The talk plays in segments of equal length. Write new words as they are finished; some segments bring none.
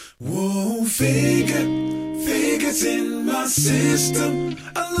Whoa, figures in my system.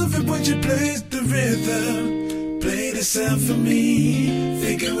 I love it when you play the rhythm. Play this out for me.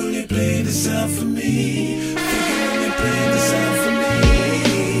 Figure, will you play this out for me? Figure, will you play this out for me?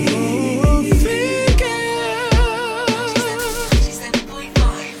 Whoa, figure.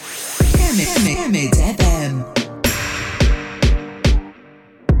 97.5 Mid FM.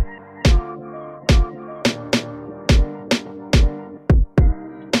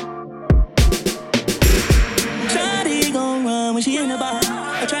 She in the bar,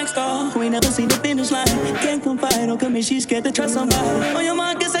 a track star who ain't never seen the finish line. Can't confide, don't commit, she's scared to trust somebody. On your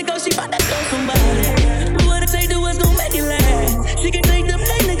mind, guess I go, she bout to trust somebody. What it take to what's gon' make it last. She can take the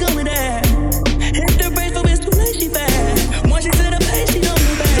pain that come with that. Hit the brakes, but it's too late, she fast. Once she to the pace, she don't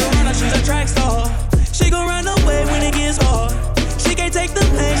do bad. Don't wanna, she's a track star. She gon' run away when it gets hard. She can't take the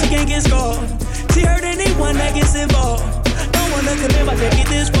pain, she can't get scarred. She hurt anyone that gets involved. Don't wanna commit, but take it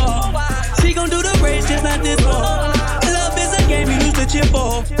this far. She gon' do the race, just not this far. Game you used to cheer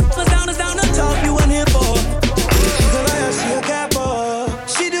for. Cause down is down to talk you weren't here for. She's a liar, she a capo.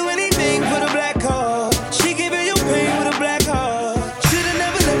 She do anything for the black card. She giving you pain with a black heart. Should've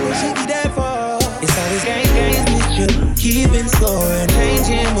never let me she be that far. It's all these games with you. Keeping score and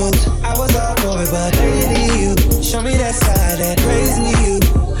changing moves. I was all for it, but lately you show me that side that praise me you.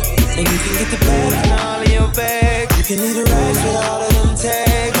 And you can get the bag and all in your bag. You can leave the racks with all of them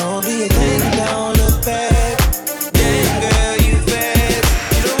tags. Don't be a thing, don't look back.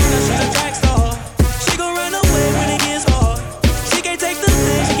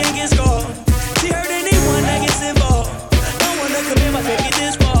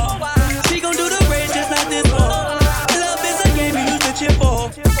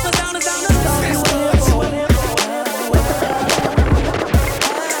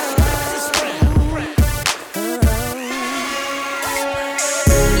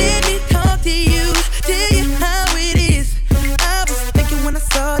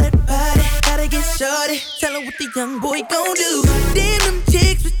 Young boy gon' do. Damn them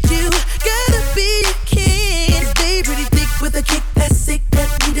chicks with you. Gotta be a kid. Stay pretty thick with a kick that's sick. That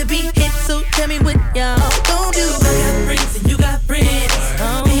need to be hit. So tell me what y'all gon' do. I got friends and you got friends.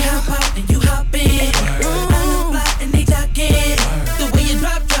 They hop out and you hop in. I look fly and they talkin'. The way you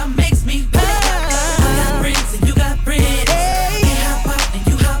drop makes me wet. I got friends and you got friends. They hop out and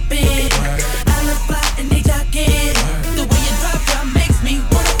you hop in. I look fly and they talkin'. The way you drop makes me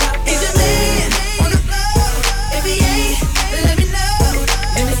wanna pop. Is your man on the floor? Let me know.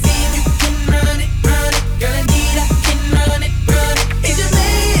 Let me see if you can run it, run it. Girl, indeed I can run it, run it. It's your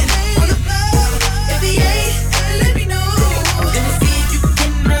man on the floor. NBA, let me know. Let me see if you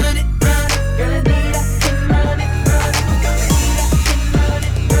can run it, run it. Girl, indeed I can run it, run it. Girl, indeed I can run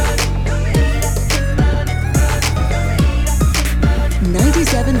it, run it. Girl, indeed I can run it, run it.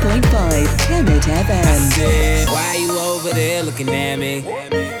 97.5 Kemet FM. I said, why you over there looking at me?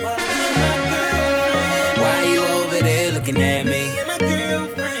 Why you over there looking at me?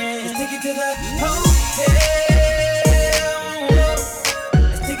 Let's take it to the hotel.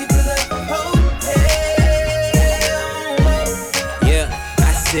 Let's take it to the hotel. Yeah,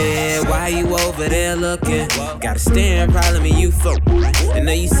 I said, why you over there looking? Got a staring problem and you folk. I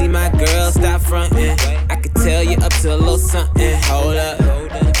know you see my girl, stop frontin'. I could tell you up to a little something. Hold up,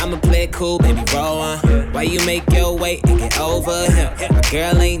 I'ma play it cool, baby, roll on. Why you make your way and get over him? My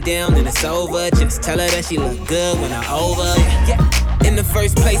girl ain't down and it's over. Just tell her that she look good when I'm over. In the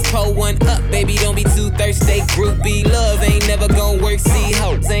first place, pull one up, baby, don't be too thirsty. Groupie love ain't never gon' work. See,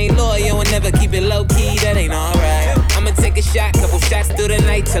 hoes ain't loyal and never keep it low key. That ain't alright. I'ma take a shot, couple shots through the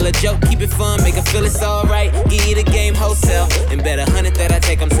night. Tell a joke, keep it fun, make her feel it's alright. Give you the game wholesale, and bet 100 that I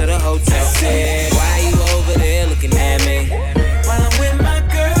take them to the hotel. Said, why you over there looking at me? While I'm with my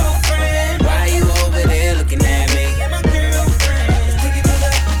girlfriend. Why you over there looking at me? My girlfriend. Let's take it to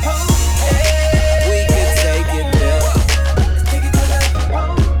the hotel. We could take it there. Let's take it to the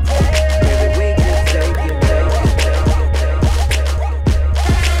hotel. Baby, we could take it there.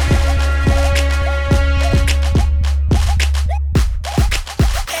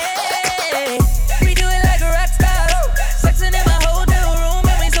 Hey, we do it like a rock star. Sexing in my hotel room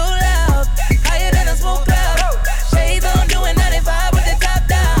and we so loud. Higher than a smoke cloud. Shades on doing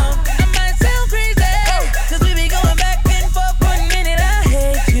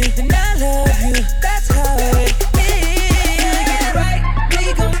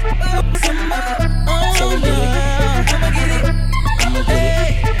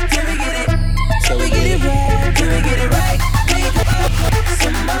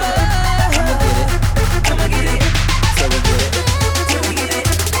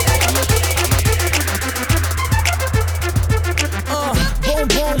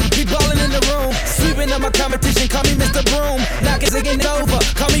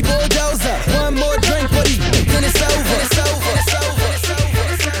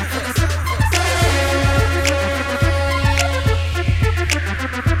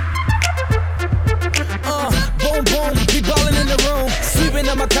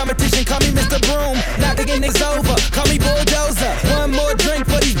broom, knock the niggas over. Call me bulldozer. One more drink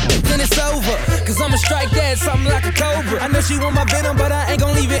for these then it's over. Cause I'ma strike that something like a cobra. I know she want my venom, but I ain't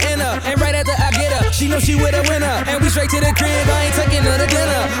gon' leave it in her. And right after I get her, she know she with a winner. And we straight to the crib, I ain't taking her to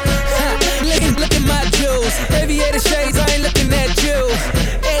dinner. Look at my jewels. Aviator shades, I ain't looking at you.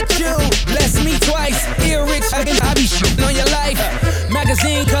 At you, bless me twice. Ear rich, I be shooting on your life.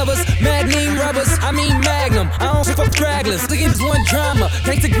 Magazine covers, magnum rubbers, I mean magnum. I don't fuck stragglers. Look at this one drama.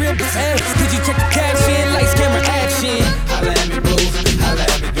 Take the grip, this ass. Could you check the caption? Lights, camera, action. Holla at me, boo. Holla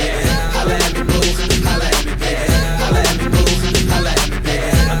at me, baby. Holla at me, boo. Holla at me, baby. Holla at me, boo. Holla at me, baby.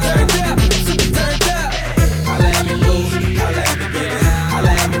 I'm turned up, super turned up. Holla at me, boo. Holla at me, baby.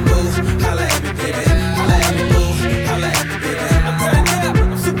 Holla at me, boo. Holla at me, baby. Holla at me, boo. Holla at me, baby. I'm turned up,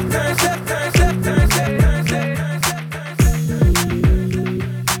 super turned up, turned up, turned up, turned up,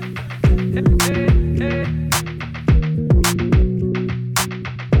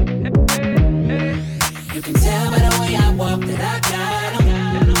 You can tell by the way I walk that I got 'em.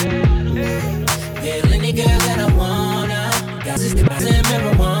 Feel any girl that I wanna. Got this and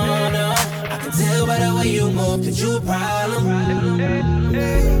marijuana. I can tell by the way you move that you a problem.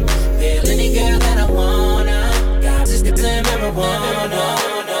 Feel any girl that I wanna. Got this and marijuana.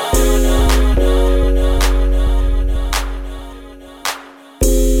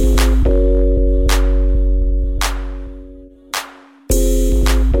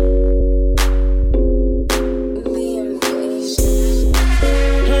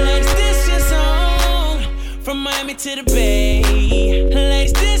 To the bay,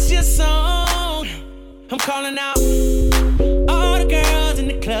 ladies, this your song. I'm calling out all the girls in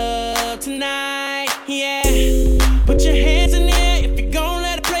the club tonight. Yeah, put your hands in the air if you're gon'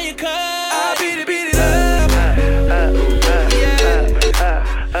 let it play your card. I beat it up. Yeah,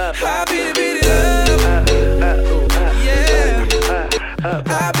 I beat it up. Yeah,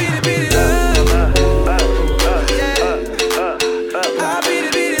 I beat it up.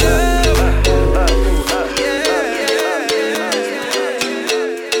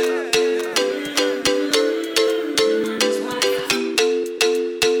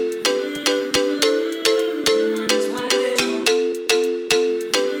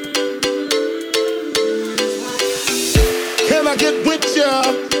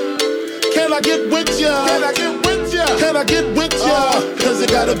 Cause it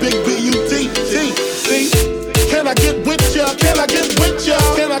got a big B-U-T-T. Can I get with ya? Can I get with ya?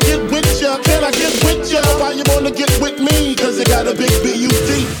 Can I get with ya? Can I get with ya? Why you wanna get with me? Cause it got a big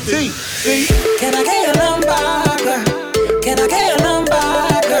B-U-T-T. Can I get your number, girl? Can I get your number,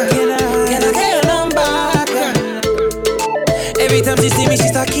 girl? Can I get your number, girl? Every time she see me, she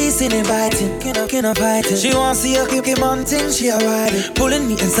start kissing and biting. Can I fight it? She wants to see her keep mountain, she a ride it. Pulling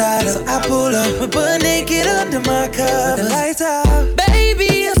me inside her, so I pull up. We butt naked under my cup. The lights out,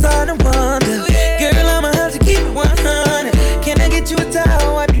 baby, I'm starting to wonder. Girl, I'ma have to keep it 100. Can I get you a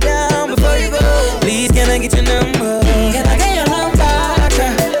towel, wipe you down before you go? Please, can I get your number? Can I get your number,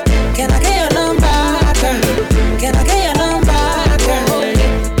 girl? Can I get your number, girl? Can I get your number, girl?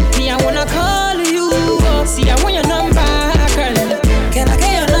 Me, I wanna call you. See, I want your number, girl. Can I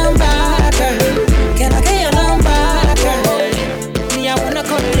get your number, girl? Can I get your number, girl? Me, I wanna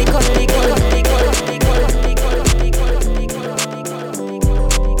call you.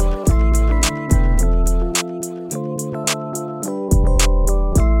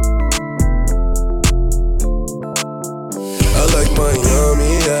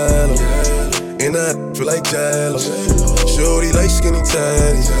 And I feel like Jello. Shorty like skinny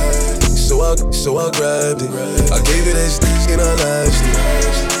tatties. So I grabbed it. I gave it that skin, I lashed it.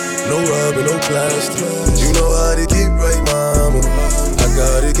 No rubber, no plastic. You know how to get right, mama. I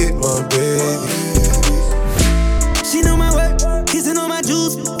gotta get my baby. She know my work, kissing on my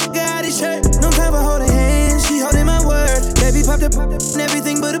juice. Got his shirt, no time for holding hands. She holding my word. Baby popped up and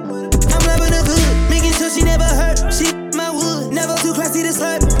everything but a. I'm loving her good, making sure she never hurt. She my wood, never too classy to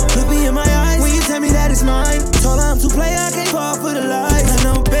slut. Look me in my eyes when you tell me that it's mine. Told her I'm too play, I can't fall for the lies. I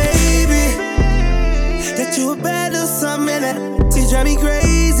know, baby, that you a bad little something that she drive me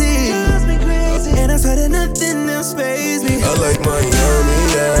crazy. And I swear that nothing else pays me. I like Miami,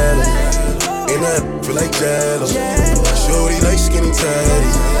 yeah. And I feel like Jello. Shorty like skinny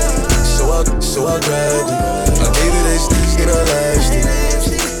tatties. So I grabbed it. I gave it that skin, I lashed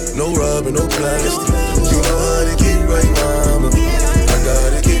it. No rubber, no plastic. You know how to get right, mama. I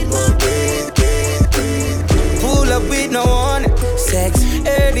gotta get my baby. Pull up with no warning. Sex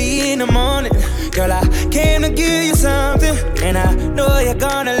early in the morning. Girl, I came to give you something, and I know you're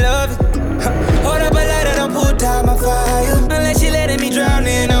gonna love it. Hold up a lighter, don't put out my fire. Unless she letting me drown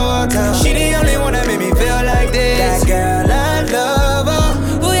in the water. She the only one that made me feel like this. That girl, I love her.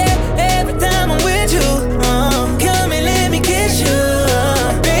 Oh yeah, every time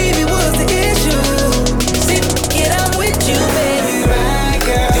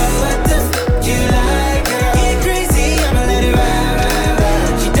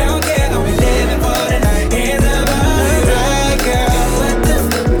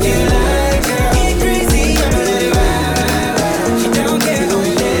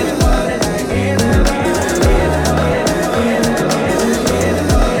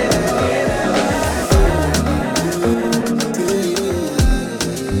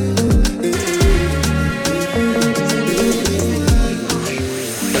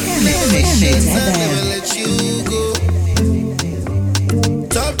shit, I never let you go.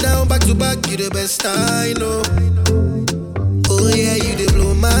 Top down, back to back, you the best I know. Oh yeah, you dey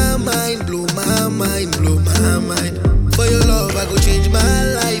blow my mind, blow my mind, blow my mind. For your love, I go change my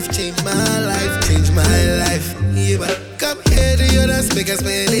life, change my life, change my life. Yeah, but come here to your dance, make us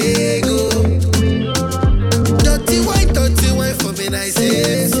spend ego. Dirty wine for me, I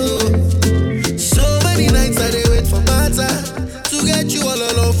say so. So many nights I dey wait for my time to get you all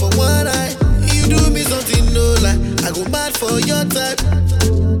alone for one night. You do me something no lie, I go mad for your type.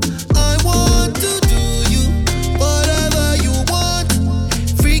 I want to do you whatever you want,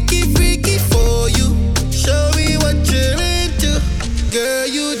 freaky for you. Show me what you're into, girl.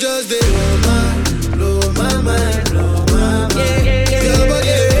 You just dey blow my mind, blow my mind. Your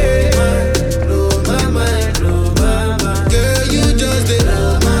body blow my mind, blow my mind. Girl, you just dey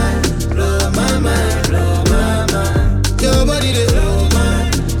blow my mind, blow my mind. Your body dey blow my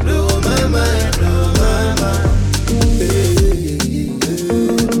mind, blow my mind.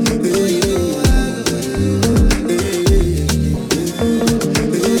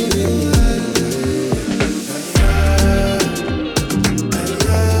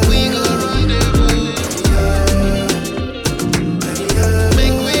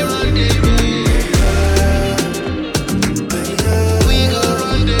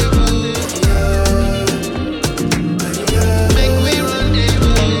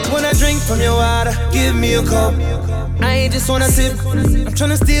 Give me a cup. I ain't just wanna sip. I'm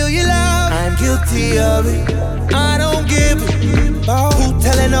tryna steal your love. I'm guilty of it. I don't give it. Who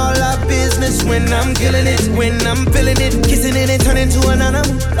telling all our business when I'm killing it? When I'm feeling it, kissing it and turning to an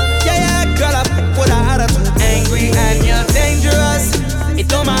animal. Yeah, girl, I fuck with her attitude. Angry and you're dangerous. It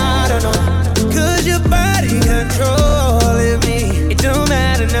don't matter, no. Cause your body controlling me. It don't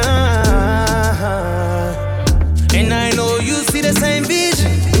matter, no. And I know you see the same vision.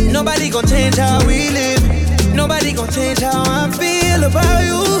 Nobody gon' change how we live. Nobody gon' change how I feel about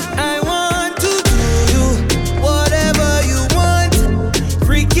you. I want to do you whatever you want.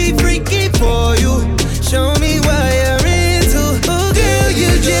 Freaky for you. Show me what you're into. Oh girl, you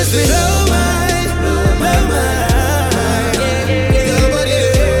just blow my mind. Your body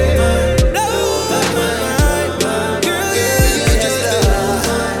blow my mind. Girl, you just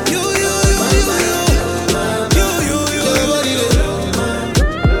you. Your body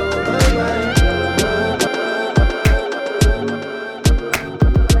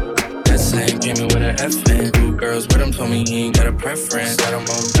FN. Two girls with him told me he ain't got a preference. Got him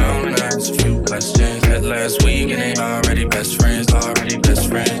on down and asked a few questions. Met last week and they already best friends. Already best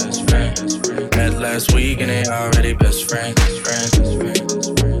friends. Met last week and they already best friends.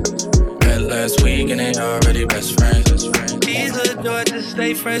 Met last week and they already best friends. These little Georgia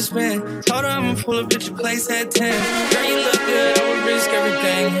State freshmen. Told her I'ma pull up at your place at 10. Girl, you look good, I'ma risk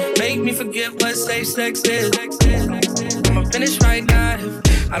everything. Make me forget what safe sex is. I'ma finish right now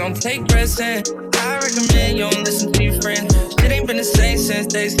if I don't take breaths in. I recommend you don't listen to your friends. Shit ain't been the same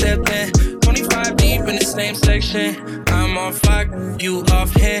since they stepped in. 25 deep in the same section. I'm on fire, you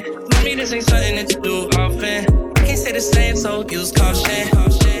off hand. Tell me this ain't something that you do often. I can't say the same, so use caution.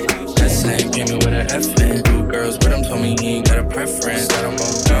 That same came in with an FN. Two girls with him told me he ain't got a preference. Got him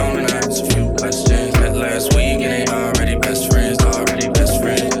on down and asked a few questions. Met last week and they already best friends. Already best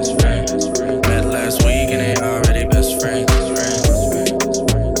friends. Met last week and they already best friends.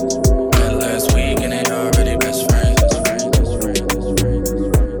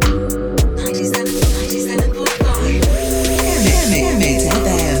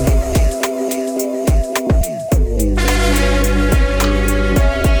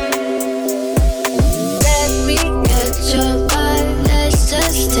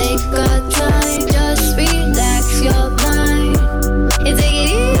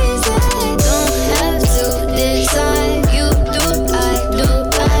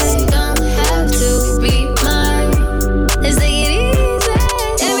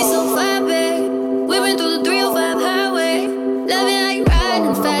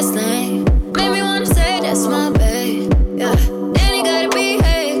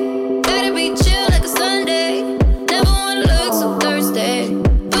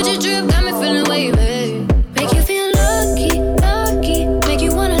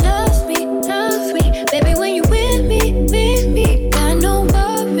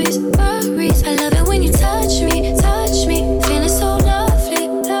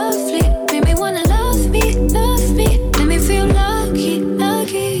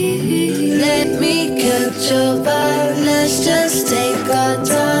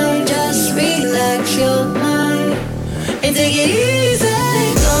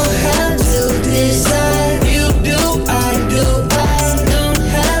 Don't have to decide. You do, I do. I don't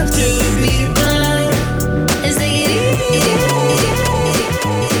have to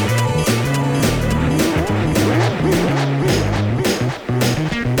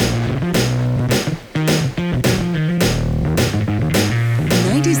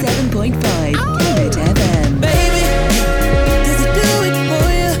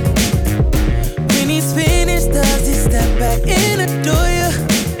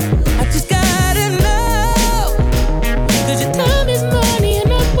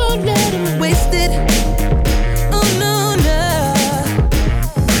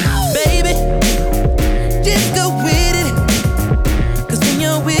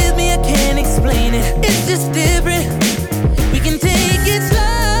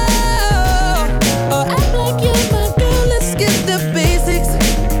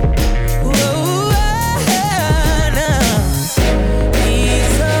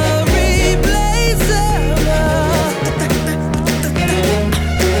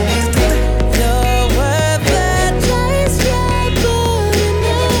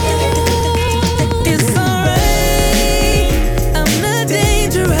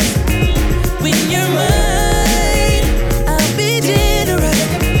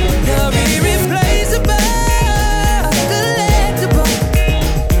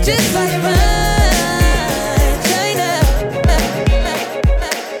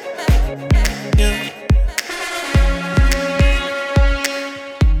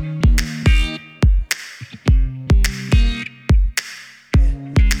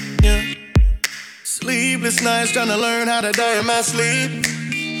sleepless nights trying to learn how to die in my sleep.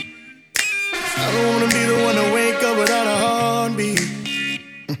 I don't wanna be the one to wake up without a heartbeat.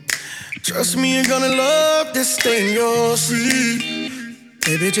 Trust me, you're gonna love this thing you'll see.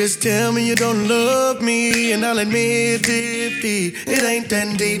 Baby, just tell me you don't love me, and I'll admit deep. It ain't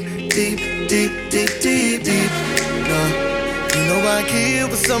that deep. No, you know I care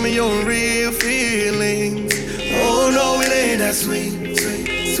for some of your real feelings. Oh no, it ain't that sweet,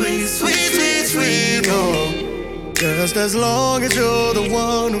 no. Just as long as you're the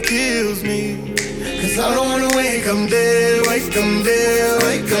one who kills me. Cause I don't wanna wake up dead. Cause I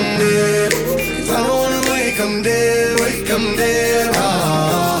don't wanna wake up dead.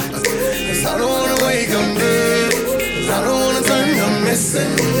 Cause I don't wanna wake up dead. Cause I don't wanna turn you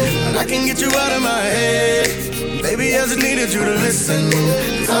missing. But I can get you out of my head. Baby, I just needed you to listen.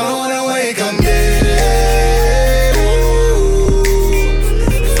 Cause I don't wanna wake up dead.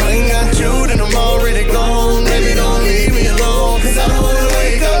 If I ain't got you, then I'm already gone. Baby, don't leave me alone. Cause I don't wanna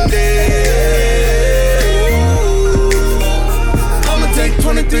wake up dead. I'ma take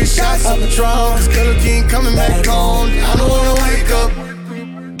 23 shots of Patron. Cause Killer King coming back home. I don't wanna wake up.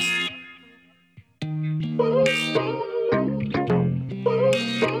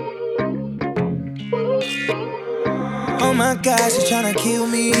 Oh my God, she's tryna kill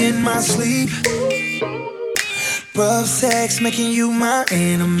me in my sleep. Rough sex making you my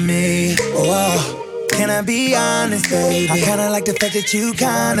enemy. Oh, can I be honest, baby? I kinda like the fact that you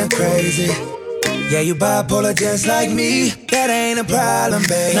kinda crazy. Yeah, you bipolar just like me. That ain't a problem,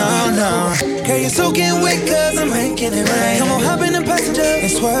 baby. No. Girl, you're soaking wet cause I'm making it rain. Come on, hop in the passenger and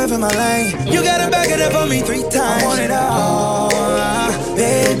swerve in my lane. You gotta back it up on me 3 times. I want it all,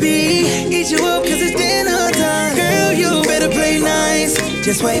 baby. Eat you up cause it's dinner time. Girl, you better play nice.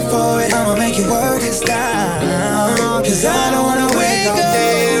 Just wait for it, I'ma make it work this time. Cause I don't wanna wake up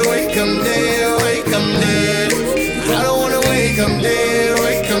dead. Wake up dead. I don't wanna wake up dead.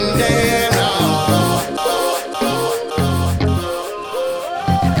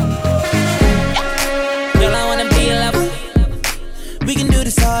 Girl, I wanna be a lover. We can do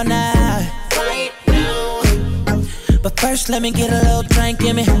this all night. Right now. But first, let me get a little drink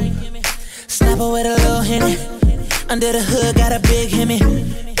in me. Snapper with a little Henny. Under the hood, got a big Hemi.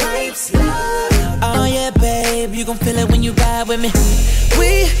 Oh yeah, babe, you gon' feel it when you ride with me.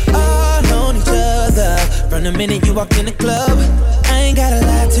 We all known each other from the minute you walked in the club. I ain't gotta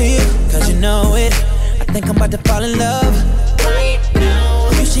lie to you, cause you know it. I think I'm about to fall in love. Right now.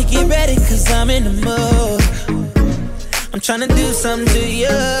 You should get ready, cause I'm in the mood. I'm tryna do something to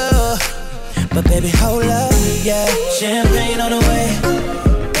you. But baby, hold up, yeah. Champagne on the way.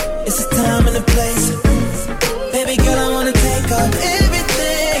 It's the time and the place. Baby girl, I wanna take off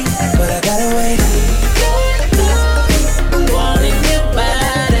everything, but I gotta wait. Wanting your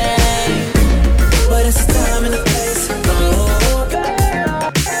body, but it's the time and the place.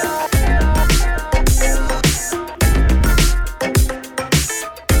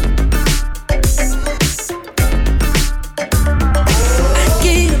 I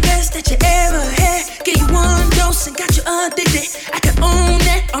give you the best that you ever had. Give you one dose and got you addicted. I can own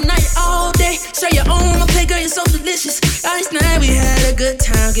that all night, all day. Show you on my plate, girl, you're so delicious. Last night we had a good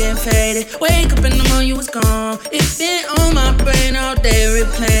time getting faded. Wake up in the morning, you was gone. It's been on my brain all day,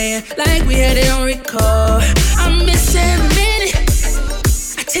 replaying like we had it on record. I miss every minute.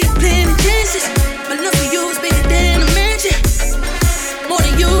 I take plenty chances. My love for you is bigger than a mansion. More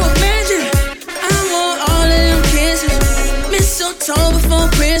than you imagine. I want all of them kisses. Mistletoe before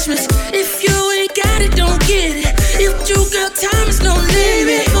Christmas. If you ain't got it, don't get it. If you got time, it's no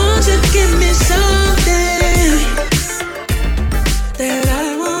limit. Won't you give me something that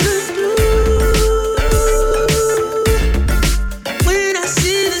I wanna do? When I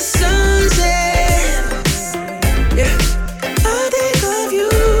see the sunset, yeah, I think of you.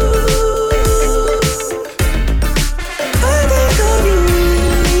 I think of you.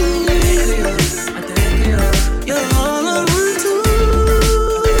 You're all I want to.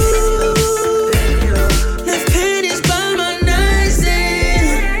 Left panties by my nightstand.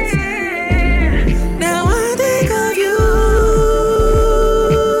 Now I think of you.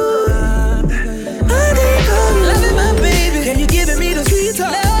 I think of you. Loving my baby. Can you giving me the sweet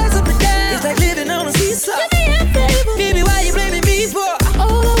talk? Love's up and down. It's like living on a seesaw. Give me a favor. Baby, why you blaming me for?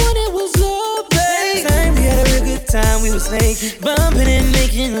 All I wanted was love, babe. Time we had a real good time. We was naked, bumping and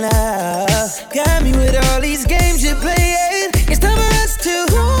making love. Got me with all these games you're playing. It's time for us to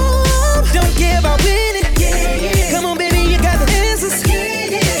don't care about winning. Come on, baby, you got the answers.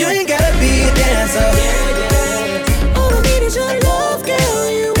 You ain't gotta be a dancer. All I need is your love, girl.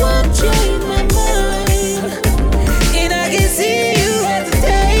 You won't change my mind. And I can see you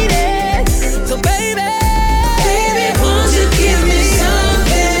hesitating. So baby,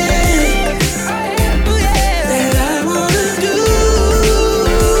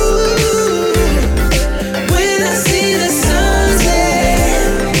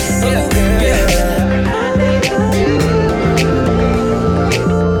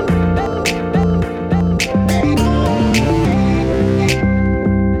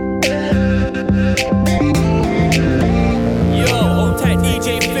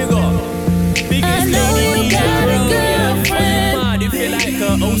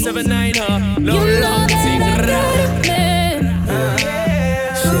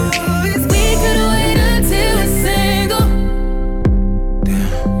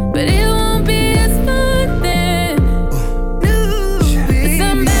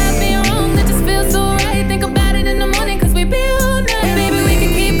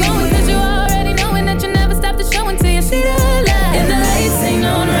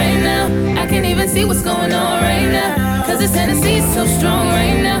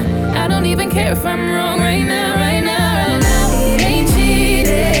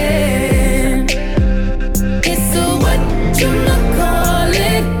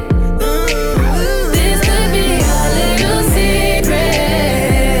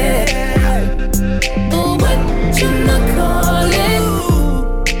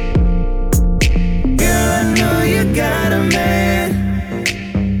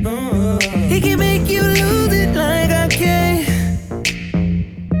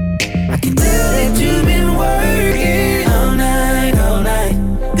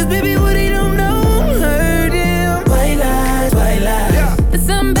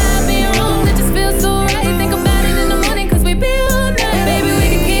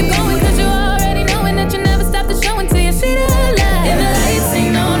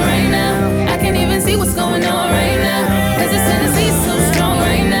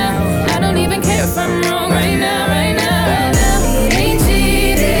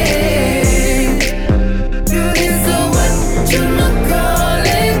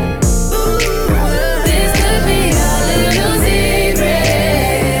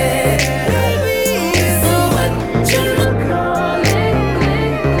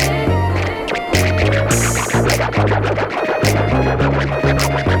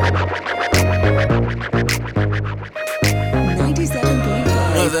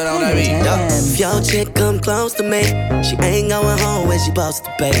 chick come close to me, she ain't going home when she supposed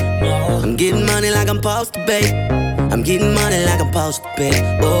to be. I'm getting money like I'm supposed to be. I'm getting money like I'm supposed to be.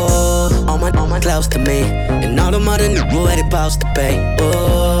 Oh, all my close to me, and all the mother knew where they supposed to be.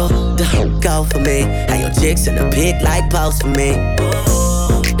 Oh, the hoe go for me. How your chicks in the pic like post for me.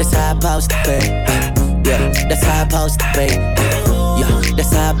 Oh, that's how I supposed to be. Yeah, that's how I supposed to be. Yeah,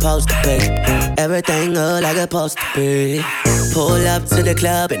 that's how I supposed to be. Everything look like it's supposed to be. Pull up to the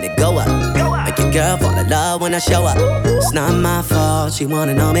club and it go up. Make your girl fall in love when I show up. It's not my fault, she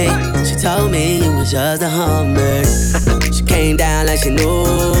wanna know me. She told me you was just a hummer. She came down like she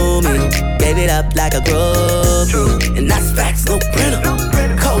knew me. Gave it up like a groupie. And that's facts, no printer.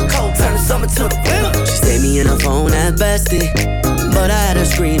 Cold, turn the summer to the winter. She saved me in her phone as bestie, but I had her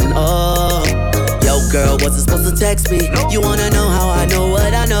screaming, oh. Yo, girl, wasn't supposed to text me. You wanna know how I know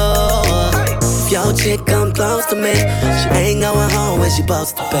what I know? If your chick come close to me, she ain't going home when she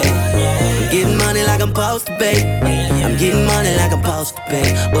supposed to be. I'm getting money like I'm supposed to be. I'm getting money like I'm supposed to be.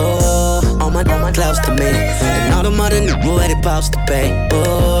 Oh, all my close to me, and all the mother knew where they supposed to be.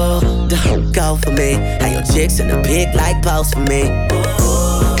 Oh, the hoe go for me. How your chicks in the pic like post for me.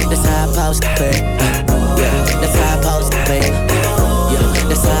 Oh, that's how I supposed to be. Yeah, that's how I supposed to be. Yeah,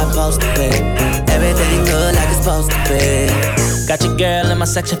 that's how I supposed to be. Everything good like it's supposed to be. Got your girl in my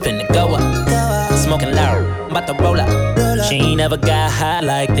section, finna go up. Smoking loud, about to roll up. She ain't never got high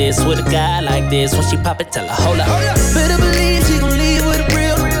like this with a guy like this. When she pop it, tell her hold up. Better believe she gon' leave with a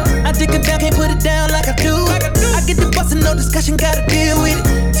real. I take it down, can't put it down like I do. I get the bus and no discussion, gotta deal with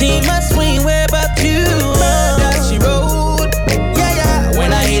it. Team must swing, where about you? Does she roll? Yeah.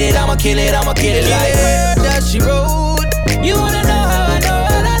 When I hit it, I'ma kill it like where does she roll? You wanna know how I know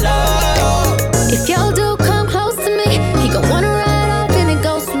what I know? If your dude come close to me, he gon' wanna ride off and it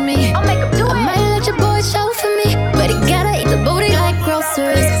goes for me. I'll make him do it. I might let your boy show for me, but he gotta eat the booty like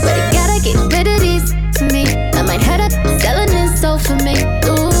groceries. But he gotta get rid of these to me. I might head up selling his soul for me.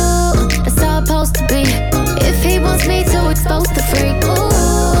 Ooh, that's how I'm supposed to be. If he wants me to expose the freak. Ooh,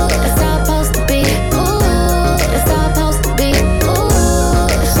 that's how I'm supposed to be. Ooh, that's how I'm supposed to be. Ooh,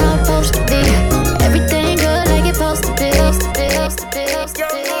 that's how I'm supposed to be. Everything good like it's supposed to be.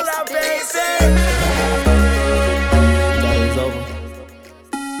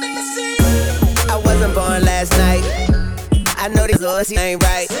 I wasn't born last night. I know this pussy ain't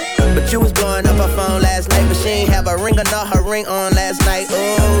right. But you was blowing up her phone last night, but she ain't have a ring or not her ring on last night.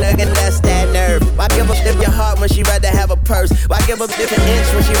 Ooh, nigga, that's that nerve. Why give a dip your heart when she rather have a purse? Why give a dip an inch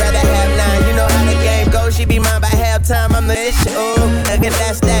when she rather have 9? You know how the game goes, she be mine by halftime, I'm the issue. Ooh, nigga,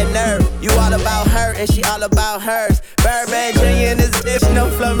 that's that nerve. You all about her and she all about hers. Birdman Jr. in this bitch, no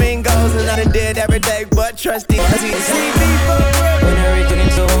flamingos. And I done did every day but trusty. See me for real. When everything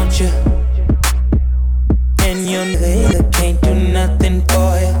told you, and you nigga can't do nothing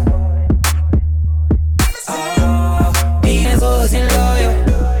for you. These hoes ain't loyal.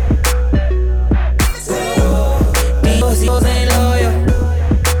 These hoes ain't loyal.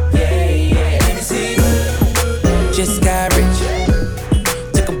 Yeah, let me see. Just got rich.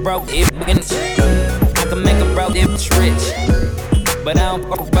 Took a broke bitch. I can make a broke bitch rich, but I don't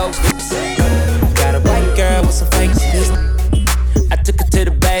fuck with broke bitches. Got a white girl with some fake tits. I took her to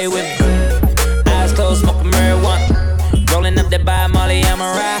the bay with me. Eyes closed, smoking marijuana. Rolling up that by Molly, I'm a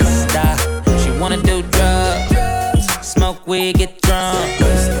rock star. She wanna do drugs, smoke weed, get drunk.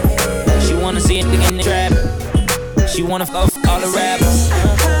 She wanna see a nigga in the trap. She wanna fuck all the rappers.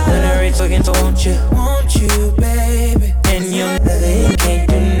 When I reach looking, so won't you, baby? And you nigga can't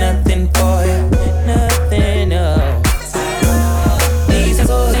do nothing for you, nothing, no. These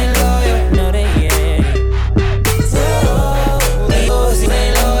hoes ain't loyal, no they ain't. These hoes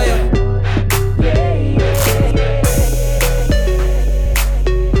ain't loyal.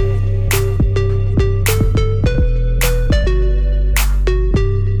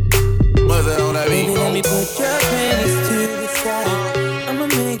 Baby, let me put your panties to the side. I'ma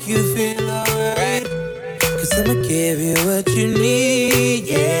make you feel alright. Cause I'ma give you what you need,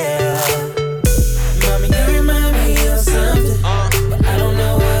 yeah. Mommy, you remind me of something, but I don't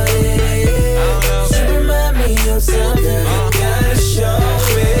know what it is. You remind me of something, you gotta show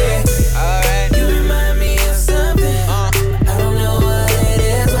me. You remind me of something, but I don't know what it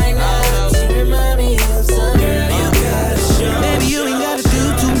is right now. You remind me of something, you gotta show me. Baby, you ain't gotta do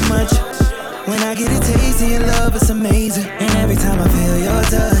too much. When I get a taste of your love, it's amazing. And every time I feel your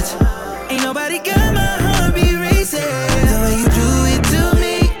touch, ain't nobody got my heart be racing the way you do it to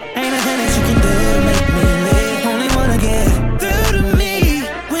me. Ain't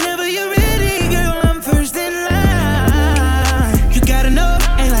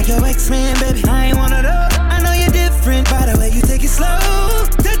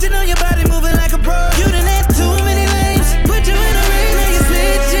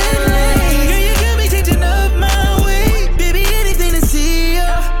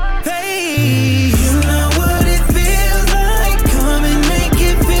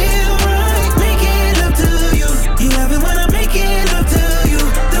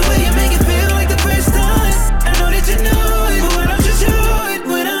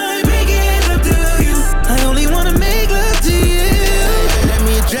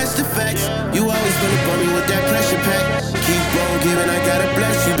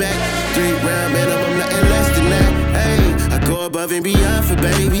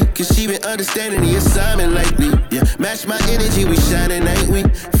baby, cause she been understanding the assignment lately. Yeah, match my energy, we shining, ain't we?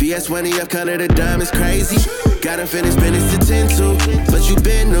 VS money up, color the diamonds crazy. Got unfinished business to tend to, but you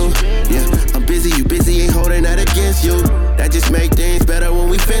been new. Yeah, I'm busy, you busy, ain't holding that against you. That just make things better when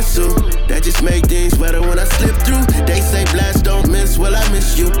we fence to. That just make things better when I slip through. They say blast don't miss, well I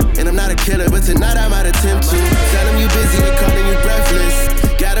miss you. And I'm not a killer, but tonight I might attempt to. Tell them you busy, they calling you breathless.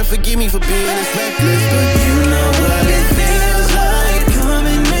 Gotta forgive me for being this reckless, but you know what it feels like. Come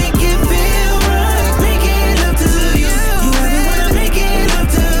and make it feel right. Make it up to you. You only wanna make it up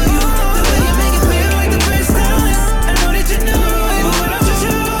to you. The way you make it feel like the first time. I know that you know it, but I'm so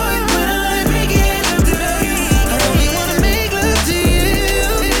sure when I make it up to you. I only wanna make love to you.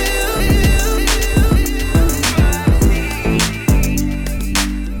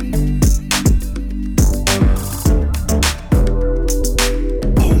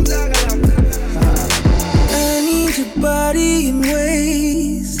 Body in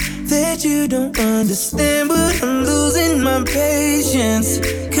ways that you don't understand, but I'm losing my patience.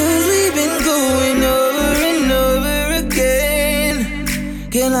 Cause we've been going over and over again.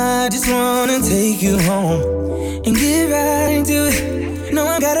 Girl, I just wanna take you home and get right into it. No,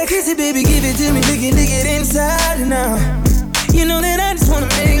 I gotta kiss it, baby, give it to me. Lick it inside and out. You know that I just wanna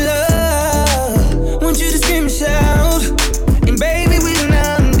make love. Want you to scream and shout. And baby, we're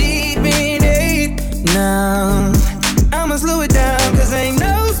now deep in it. Now I'ma slow it down, cause ain't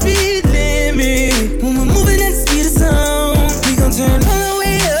no speed limit. When we're moving at the speed of sound, we gon' turn all the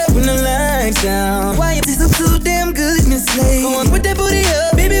way up when the lights down. Why you so damn good, Miss Lady? Go on, put that booty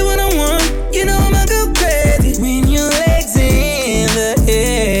up, baby, when I want. You know I'ma go crazy when your legs in the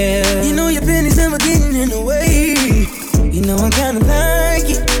air. You know your pennies never getting in the way. You know I kinda like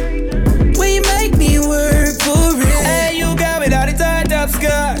it when you make me work for it. Hey, you got me all the tied up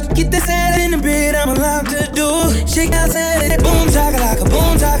skirt. Get this head in the bed, I'ma lock the door. Shake outside it, boom chakalaka,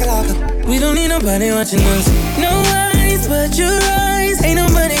 boom chakalaka. We don't need nobody watching us. No eyes but your eyes. Ain't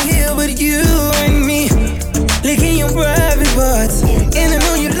nobody here but you and me. Licking your private parts, and I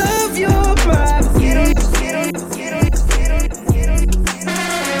know you love your privacy.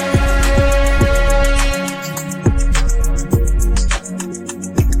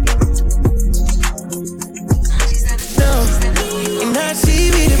 And now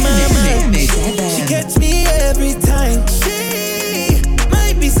she reading my mind. She catch me every time. She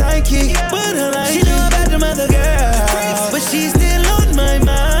might be psychic, but her life. She know about them other girls, but she's still on my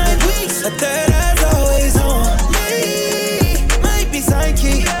mind. A third eye's always on me. Might be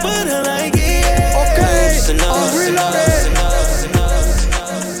psychic, but I like it. Okay, I'm reloaded.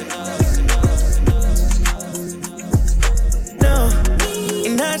 No,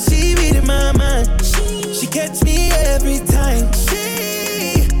 and now she reading my mind. She catch me every time.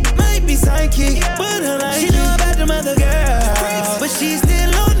 She might be psychic, but I like it. She know about them other girls, but she's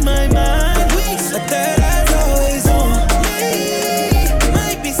still on my mind. A third eye's always on me.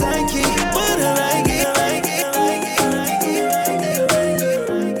 Might be psychic, but I like it.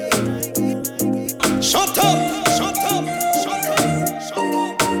 Shut up! Shut up! Shut up!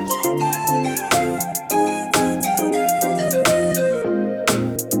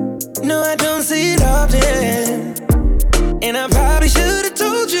 No, I don't see it often, and I probably should've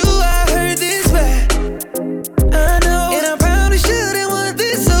told you I heard this bad. I know, and I probably shouldn't want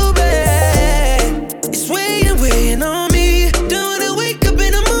this so bad. It's weighing on me. Don't wanna wake up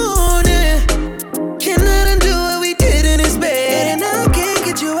in the morning. Cannot undo what we did in this bed, and I can't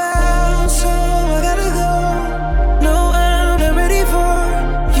get you out, so I gotta go. No, I'm not ready for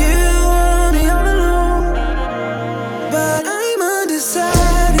you. Want me all alone, but I'm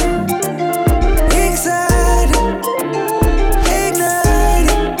undecided, excited, ignited,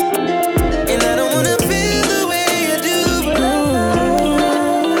 and I don't wanna feel the way I do.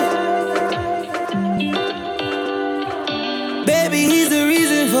 Baby, he's the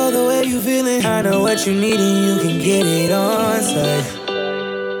reason for the way you feeling. I know what you need and you can get it on site.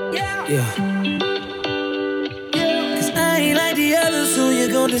 Yeah. Cause I ain't like the others who you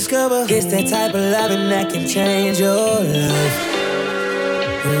gon' discover. It's that type of loving that can change your life.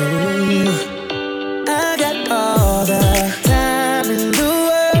 Ooh. I got all the time in the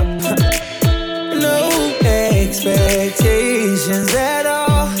world. No expectations at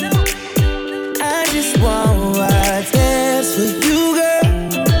all. I just want what's best for you, girl.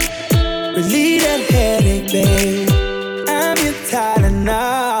 Relieve that headache, babe. I'm your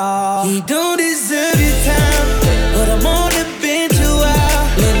Tylenol. He don't deserve your time, but I'm on the bench a while.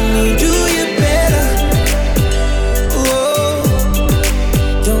 Let me do you better. Whoa,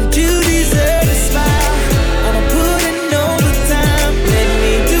 don't you deserve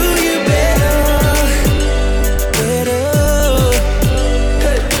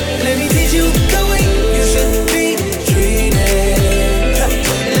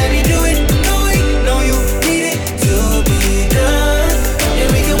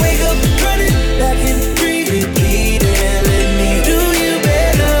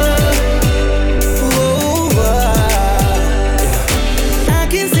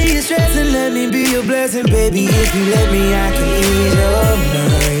baby, if you let me, I can ease your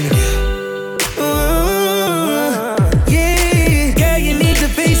mind. Yeah, girl, you need to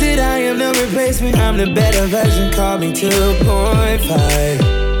face it. I am the replacement. I'm the better version. Call me 2.5.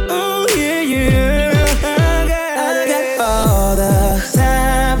 Oh yeah, yeah. I got all the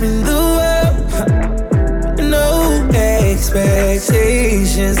time in the world. No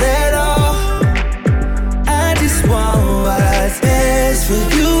expectations at all. I just want what's best for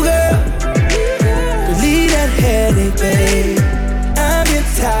you, girl. Relieve that headache, babe. I'm your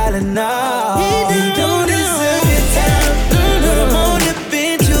Tylenol. You don't deserve your time, but I'm on the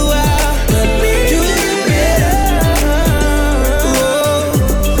bench you out. Let me do you better. Whoa.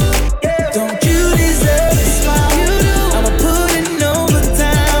 Don't you deserve a smile? I'ma put in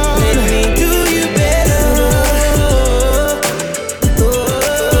overtime. Let me do you better.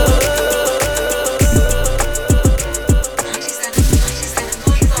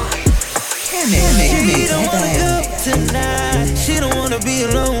 She don't wanna go tonight. She don't wanna be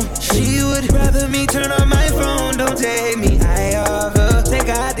alone. She would rather me turn on my phone. Don't take me eye off her. Take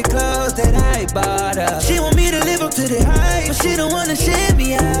out the clothes that I bought her. She want me to live up to the hype, but she don't wanna share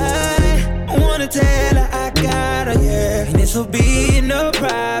me. I wanna tell her I got her, yeah. And this will be no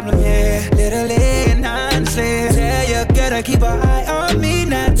problem, yeah. Literally and honestly, tell you gotta keep her eye on me.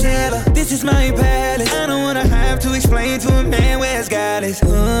 Not tell her this is my palace. I don't wanna have to explain to a man where it's got it.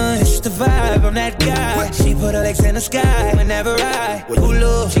 It's the vibe, I'm that guy. She put her legs in the sky whenever I pull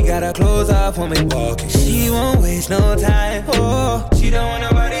up. She got her clothes off when we walking. She won't waste no time. Oh, she don't want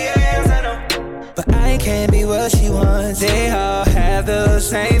nobody else, I know. But I can't be what she wants. They all have the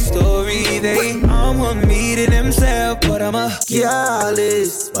same story. They all want me to themselves, but I'm a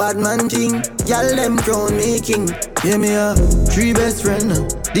careless, bad man thing. Y'all them crown me king. Hear me up, 3 best friends.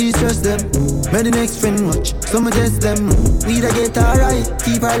 De-stress them, make the next friend watch. Some test them. We da get alright,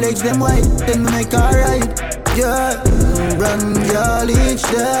 keep our legs them wide, then we make alright. Yeah, run girl each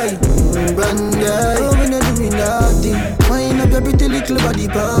day, run girl. Oh, we not doing nothing. Wind up your pretty little body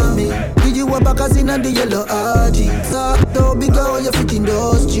for me. Did you walk back as in the yellow RG? So, don't be girl, you fit in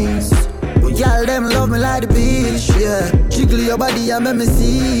those jeans. Y'all them love me like the beach, yeah. Jiggle your body and make me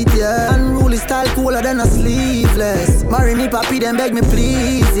see it, yeah. Unruly style cooler than a sleeveless. Marry me, papi, then beg me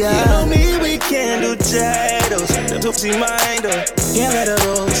please, yeah. You know me, we can't do titles. The toopsy mind, can't let her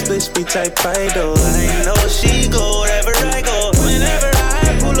roll. Split be type idol. I know she go wherever I go. Whenever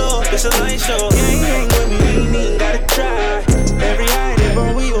I pull up, it's a light show. Gang with me, we gotta try. Every item,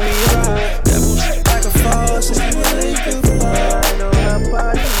 but we ride. That bullshit like a fall, since we were late before. I know that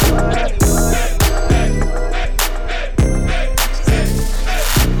party.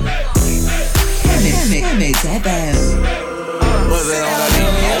 Mix FM. Was it all I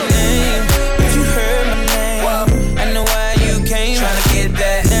know your name? But you heard my name. I know why you came. Tryna get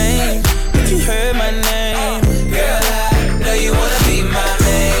that name. But you heard my name. Girl, I know you wanna be my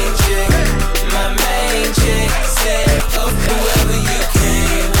main chick. My main chick. Said, oh, whoever you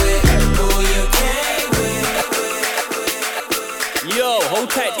came with. Who you came with. Yo,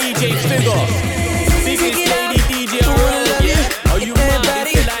 hold tight, DJ Figure. Biggest lady DJ around, yeah. Oh, you mad?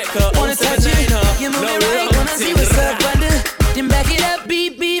 If you like her, wanna touch it? You move it right, wanna see what's up under. Then back it up,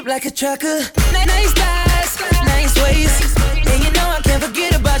 beep, beep, like a trucker. Nice thighs, nice waist. And you know I can't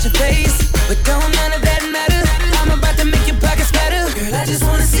forget about your face. But don't none of that matter. I'm about to make your pockets fatter. Girl, I just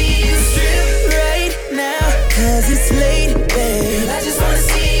wanna see you strip right now. Cause it's late, babe. Girl, I just wanna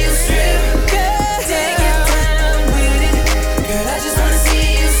see you strip. Girl, take your time with it. Girl, I just wanna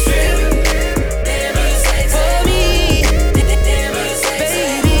see you strip. Damn, you say for me. Damn, you say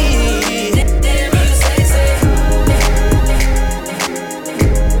baby. Damn, you say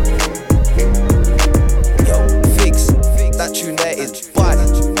Yo, fix that tune there is fun.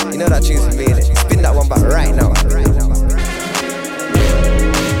 You know that tune's amazing. Spin that one back right now.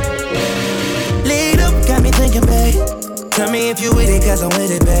 Lead up, got me thinking, babe. Tell me if you with it, cause I'm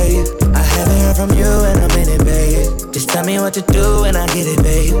with it, babe. I haven't heard from you and I'm in it, babe. Just tell me what to do and I get it,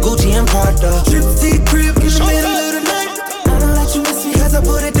 babe. Gucci and Prada. Trip to the crib in the middle of the night. I don't let you miss me cause I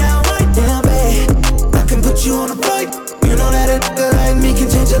put it down right down, babe. I can put you on a flight. You know that a nigga like me can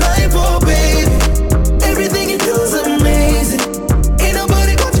change your life, oh, babe. Everything you do is amazing. Ain't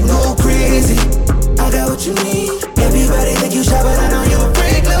nobody got to go crazy. I got what you need. Everybody think you shy, but I know you a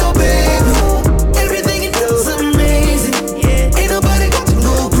freak, little baby. Everything you do is amazing. Ain't nobody got to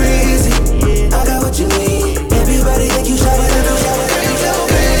go crazy. I got what you need. Everybody think you shy, but I know you a freak, little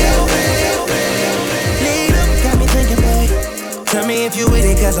baby. Lead up, got me thinking, babe. Tell me if you with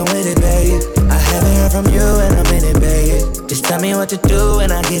it, cause I'm with it, babe. I haven't heard from you and I'm in it, babe. Just tell me what to do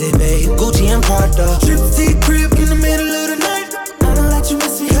and I get it, babe. Gucci and Prada. Trip to the crib in the middle of the night. I don't let you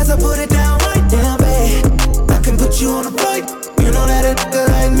miss me cause I put it down right down, babe. put you on a flight. You know that a nigga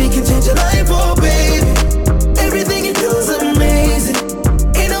like me can change your life, oh baby. Everything you do is amazing.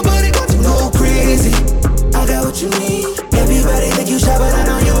 Ain't nobody got to go crazy. I got what you need. Everybody think you shy, but I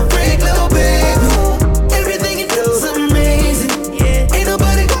know you a freak, little baby. Everything you do is amazing. Ain't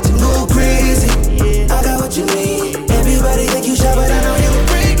nobody got to go crazy. I got what you need. Everybody think you shy, but I know you a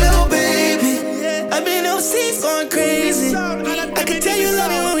freak, little baby. I've been overseas going crazy. I can tell you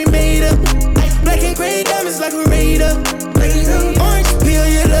love it when we made up. Black and gray diamonds like a radar. Orange peel,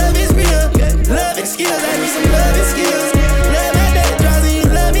 your love is real. Love and skills, I need some love and skills. Love my day draws and you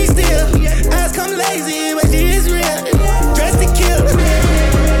love me still. Eyes come lazy, but she is real. Dressed to kill.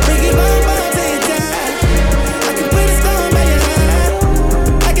 Bring it on, take your time. I can put a stone by your line.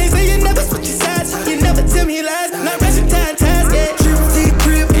 I can't say you never switch your sides. You never tell me lies. Not rushing time, yeah. Trip to your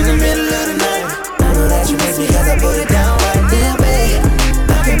crib in the middle of the night. I know that you miss me cause I put it down right there, babe.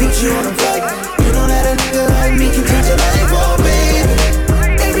 I can put you on a flight. You know that a nigga like me can change your life, oh baby.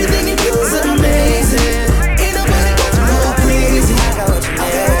 Everything you do is amazing. Ain't nobody got to go crazy. I got what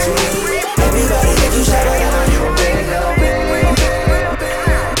you need. Everybody think you shy, but I know you a big girl, baby.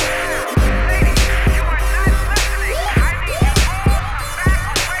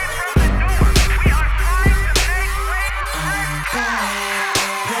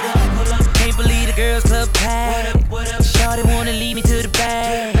 Can't believe the girls club packed. Shawty wanna lead me to the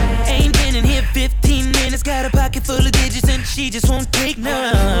bag. Ain't been in here 15 minutes. Got a pocket full of digits and she just won't take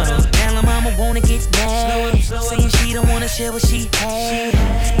none. Now the mama wanna get mad, saying she don't wanna share what she had.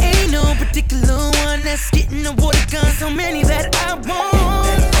 Ain't no particular one that's getting the water gun. So many that I want.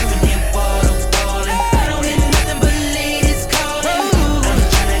 I don't hear nothing but ladies calling. I'm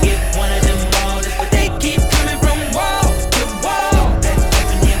tryna get one of them ballers, but they keep coming from wall to wall. I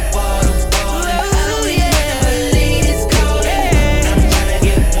don't hear nothing but ladies calling. I'm tryna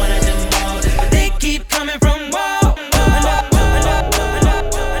get one of them ballers, but they keep coming from wall.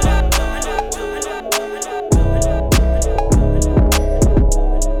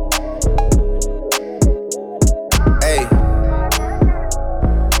 Hey,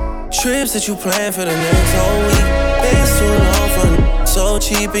 trips that you plan for the next whole week. Been too long for so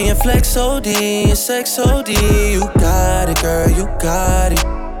cheap and your flex OD, your sex OD. You got it, girl, you got it.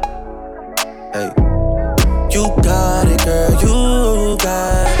 Hey, you got it, girl, you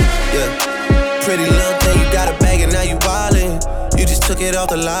got it. Yeah, pretty little thing, you got a bag and now you wildin'. You just took it off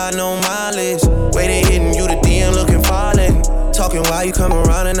the line, no mileage. Waiting, hitting you the DM, looking falling. Talking while you come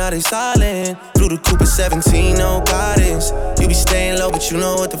around and now they silent. Flew the coupe at 17, no guidance. You be staying low, but you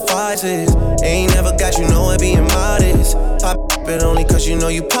know what the price is. Ain't never got you know it being modest. Pop it only cause you know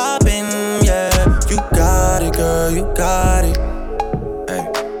you poppin', yeah. You got it, girl, you got it. Hey.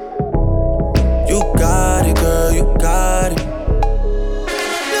 You got it, girl, you got it.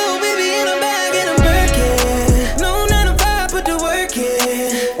 No, baby, in a bag, in a Birkin. No 9 to 5, put the work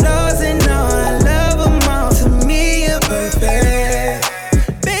in. Flaws and all, I love them all. To me, you're perfect.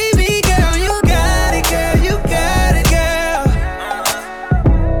 Baby girl, you got it, girl, you got it, girl.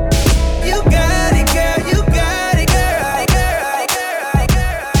 You got it, girl, you got it, girl.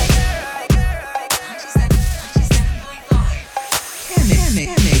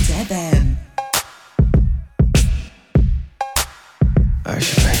 Mix FM. Alright,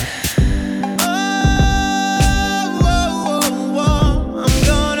 she ready. I'm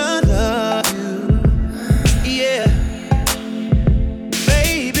gonna love you, yeah,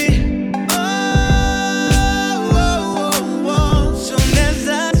 baby. Soon as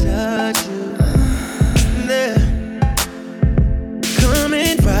I touch you, yeah.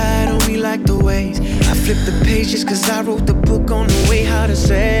 Coming right on me like the waves. I flip the pages cause I wrote the book on the way how to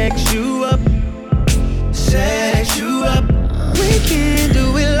sex you up. Sex you up. We can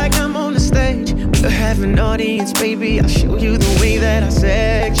do it like I'm on the stage. We'll have an audience, baby. I'll show you the way that I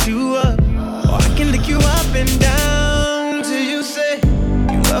sex you up. Or I can lick you up and down till you say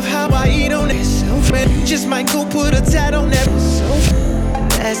you love how I eat on that self. Man, you just might go put a tat on that self.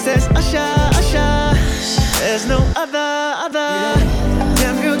 That's Usher, Usher. There's no other.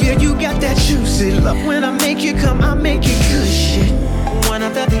 Damn girl, yeah, you got that juicy love. When I make you come, I make it good shit. One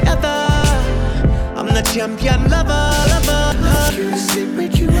after the other. I'm the champion lover. You say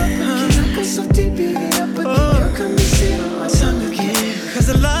break you up again. Cause so deep, beat it up again. Girl, come and sit on my tongue again. Cause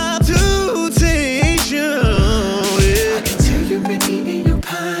I love to taste you, yeah. I can tell you've been eating your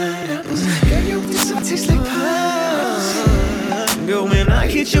pineapples. Girl, your pussy tastes like pineapples. Girl, when I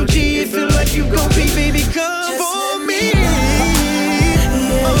hit your G, it feel like you gon' be, baby, come for me. Yeah.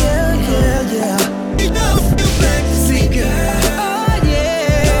 You know you back to see, girl.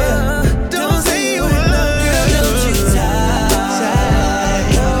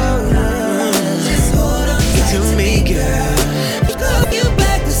 To me.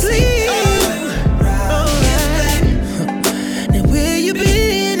 you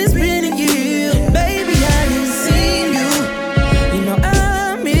been? It's been a year. Baby, I didn't see you. You know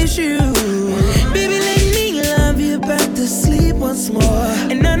I miss you. Baby, let me love you back to sleep once more.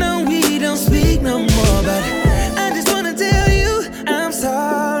 And I know we don't speak no more, but I just wanna tell you I'm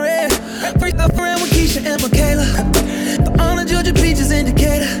sorry. Break up around with Keisha and Michaela. For all the Georgia Peaches in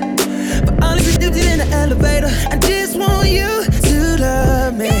Decatur. For all the dipped in the elevator. I just want you to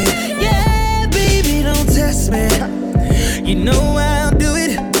love me. Yeah, baby, don't test me. You know I'll do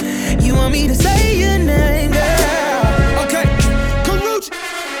it. You want me to say your name, girl? Okay, Karuch.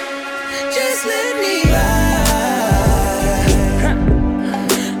 Just let me ride.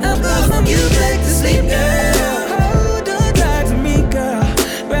 I'll go from you back to sleep, girl. Hold on tight to me, girl.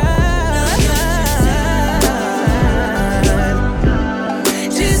 Ride.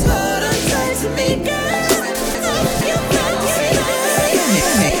 Just hold on tight to me, girl.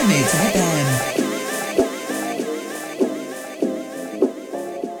 Mix FM.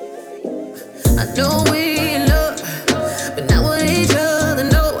 I know we in love, but not with each other,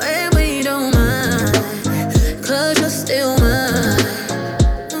 no, and we don't mind, 'cause you're still mine.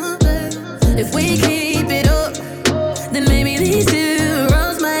 If we keep it up, then maybe these 2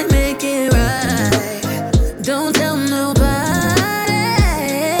 wrongs might make it right. Don't tell nobody.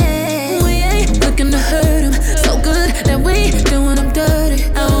 We ain't looking to hurt him, so good that we doing them dirty.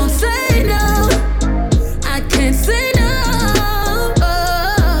 I won't say no, I can't say no.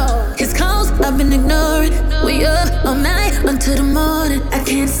 His calls I've been ignoring. We up all night until the morning. I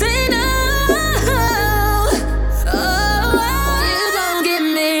can't say no. You don't get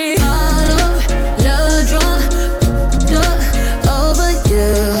me all over, love drunk, over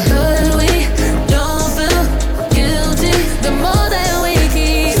you. But we don't feel guilty. The more that we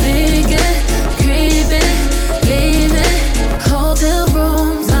keep thinking, creeping, leaving hotel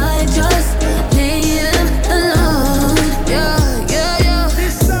rooms, I just leave them alone. Yeah, yeah, yeah.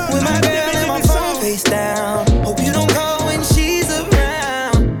 With my girl and my phone face down. Hope you don't call when she's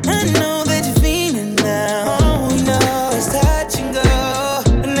around. I know that you're feeling now. Oh, you know it's touch and go.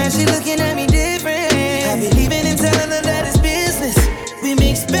 And now she looking at me different. I be leaving and telling her that it's business. We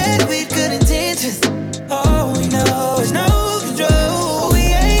mix back with good intentions. Oh, we know it's no control. We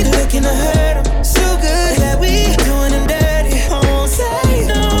ain't looking to hurt 'em. So good that we doing them dirty. I won't say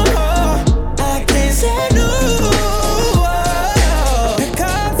no. I can't say no.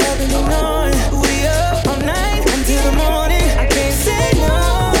 Because I've been ignoring. We up all night until the morning. I can't say no.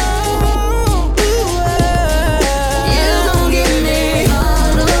 You gon' get me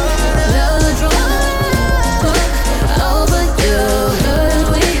all over, love drunk, over you. But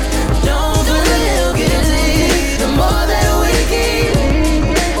we don't feel guilty. The more that we keep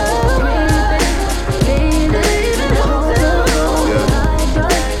leaving hotel rooms,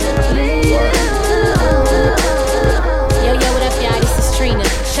 Yo, what up, y'all? This is Trina.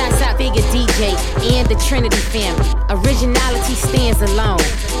 Shouts out Bigger DJ and the Trinity family. Originality stands alone.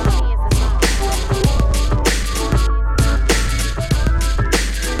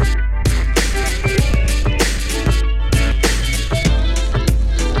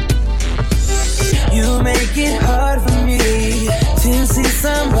 You make it hard for me to see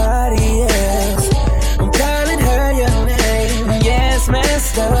somebody else. I'm calling her your name. Yeah, it's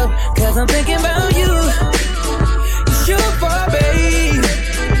messed up, 'cause I'm thinking about you. It's your fault, babe.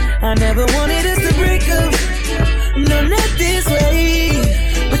 I never wanted us to break up. No, not this way.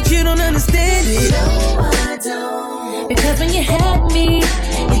 But you don't understand it. No, I don't. Because when you had me,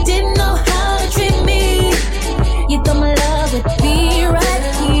 you didn't know how to treat me. You thought my love would be right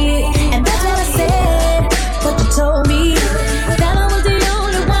here, and that's what I said. But you told me that I was the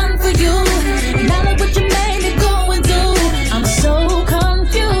only one for you. Now look what you made me go and do. I'm so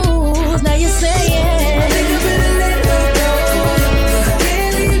confused. Now you're saying I think I better let her go. I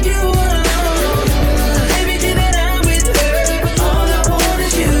can't leave you alone. Everything that I'm with her, all I want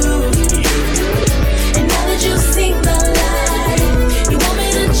is you. And now that you've seen the light, you want me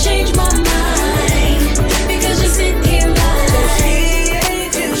to change my mind. Because you're sitting here right. She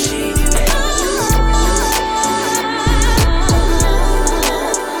ain't you, she.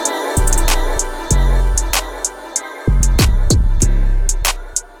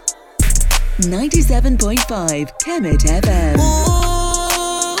 97.5 Kemet FM.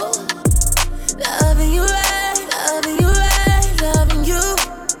 Loving you right, loving you right, loving you.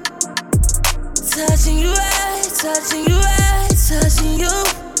 Touching you right, touching you right, touching you.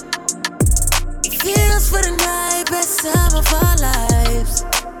 Feels for the night, best time of our lives.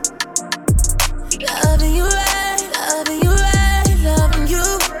 Loving you right, loving you right, loving you.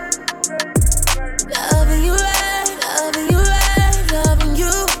 Loving you right, loving you right, loving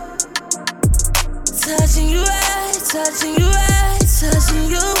you. Touching you right, touching you right,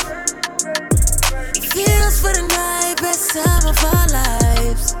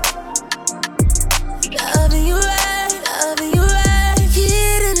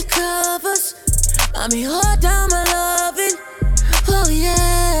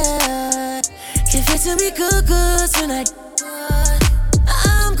 kissing me good, good tonight.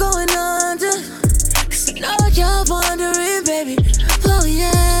 I'm going under. Cause I know you're wondering, baby. Oh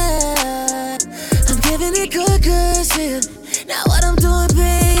yeah. I'm giving it good, good shit. Now what I'm doing,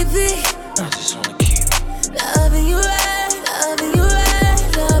 baby. I just wanna keep loving you right, loving you right,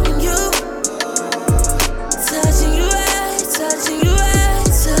 loving you. Touching you right, touching you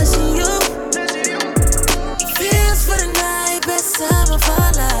right, touching you. Feels for the night, best time of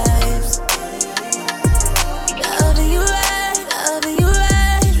our lives. Loving you right, loving you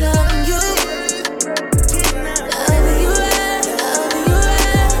right, loving you. Loving you right, loving you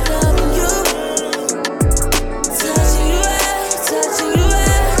right, loving you. Touching you right, touching you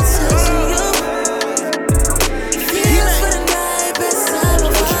right, touching you. Feels for the night, best time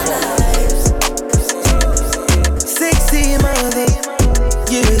of our lives. Sexy mother,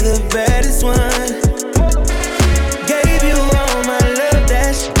 you're the baddest one. Gave you all my love,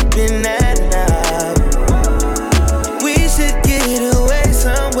 that's been that enough. We should get away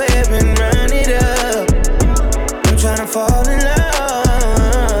somewhere and run it up. I'm tryna fall in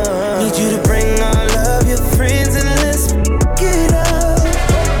love. Need you to bring all of your friends and let's get up.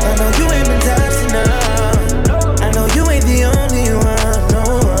 I know you ain't been touched enough. I know you ain't the only one, no.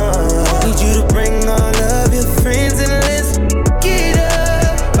 Need you to bring all of your friends and let's get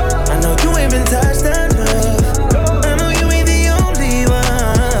up. I know you ain't been touched enough. I know you ain't the only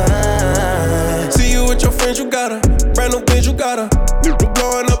one. See you with your friends, you got her. Brand new bitch, you got her. You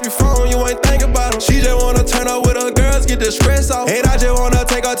blowing up your phone, you ain't thinking about her. She just wanna turn up with her girls, get the stress off. And I just wanna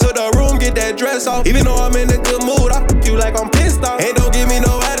take her to the room, get that dress off. Even though I'm in a good mood, I f you like I'm pissed off. And don't give me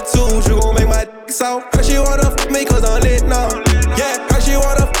no attitude, you gon' make my dick soft. Girl, she wanna f me cause I'm lit now. Yeah, girl, she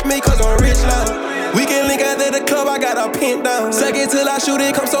wanna f me cause I'm rich now. We can link after the club, I got her pinned down. Suck it till I shoot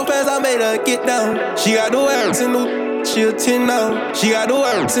it, come so fast, I made her get down. She got the words and new, she a 10 now. She got the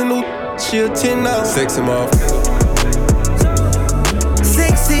words and new, she a 10 now. Sexy motherfucker.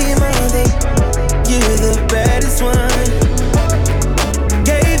 Sexy mother, you're the baddest one.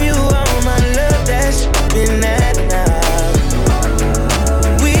 Gave you all my love, that's been that enough.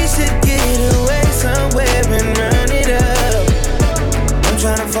 We should get away somewhere and run it up. I'm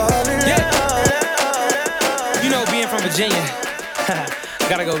tryna fall in love. You know, being from Virginia,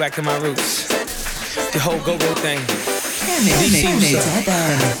 gotta go back to my roots. The whole go-go thing. DC,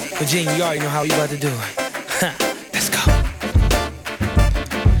 Virginia, you already know how we about to do it. Let's go.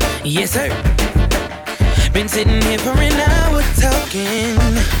 Yes, sir. Been sitting here for an hour talking,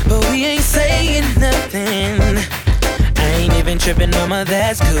 but we ain't saying nothing. I ain't even tripping, mama,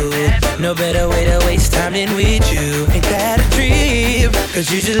 that's cool. No better way to waste time than with you. Ain't that a trip? Cause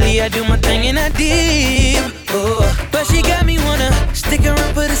usually I do my thing and I dip. Oh, but she got me wanna stick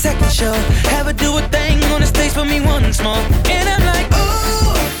around for the second show. Have her do a thing on the stage for me once more. And I'm like,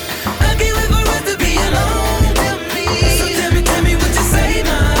 oh, I can't wait for us to be alone. Tell me, so tell me what you say,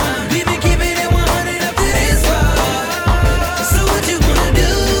 ma. We been keeping it 100 up to this far. So what you wanna do?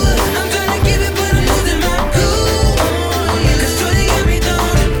 I'm tryna give it, but I'm losing my cool. Cause Shorty got me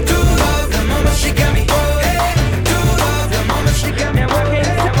through off. La mama, she got me, hey, through off. La mama, she got me.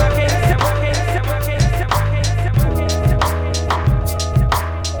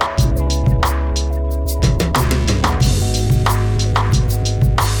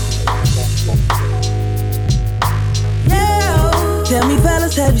 Tell me,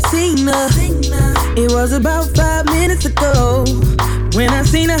 fellas, have you seen her? It was about 5 minutes ago when I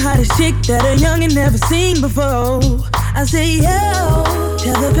seen her hottest chick that a youngin' never seen before. I say, yo,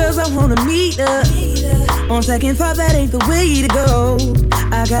 tell the girls I wanna meet her. On second thought, that ain't the way to go.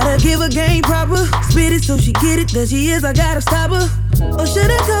 I gotta give her game proper, spit it so she get it. There she is, I gotta stop her. Or should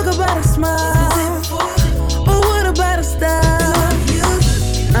I talk about her smile? Or what about her style?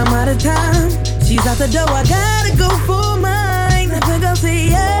 I'm out of time, she's out the door, I gotta go for mine. I think I'll say,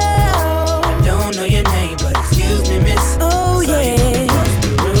 yo, I don't know your name, but excuse me, miss. Oh yeah.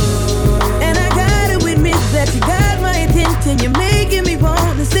 And I gotta admit that you got my attention. You're making me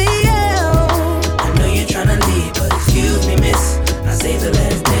want to say, yo. I know you're tryna leave, but excuse me, miss. I saved the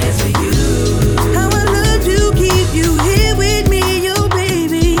last dance for you. How I love to keep you here with me, yo,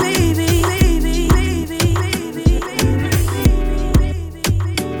 baby, baby, baby.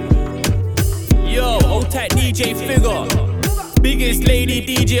 Yo, old tight DJ Figure. Biggest lady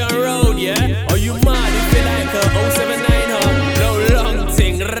DJ on road, yeah? Are you mad if you like her? 079 her, no long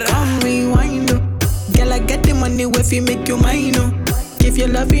thing. Come rewind, oh. Girl, I get the money if you make you mine, oh. If you're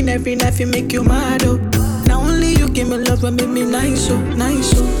loving every night, you make you mad, oh. Now only you give me love and make me nice, oh,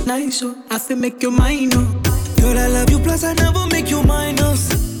 nice, oh, nice, oh. I feel make you mine, oh. Girl, I love you, plus I never make you minus.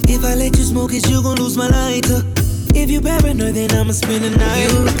 If I let you smoke it, you gon' lose my lighter. If you paranoid, then I'ma spend the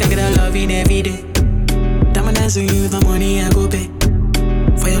night. You can get a loving every day. asking you for money, I go pay.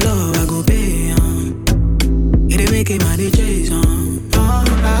 For your love, I go pay. It ain't making money chase.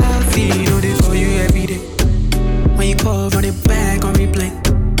 I feel all this for you every day. When you call for the back on replay.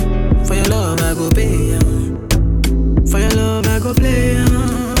 For your love, I go pay. For your love, I go play.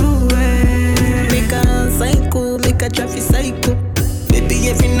 Make a psycho, make a traffic psycho. Baby,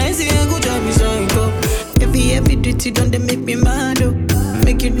 every night say I go drive me psycho. Every dirty done they make me mad. Oh.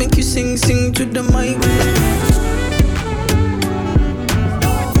 Make you sing to the mic.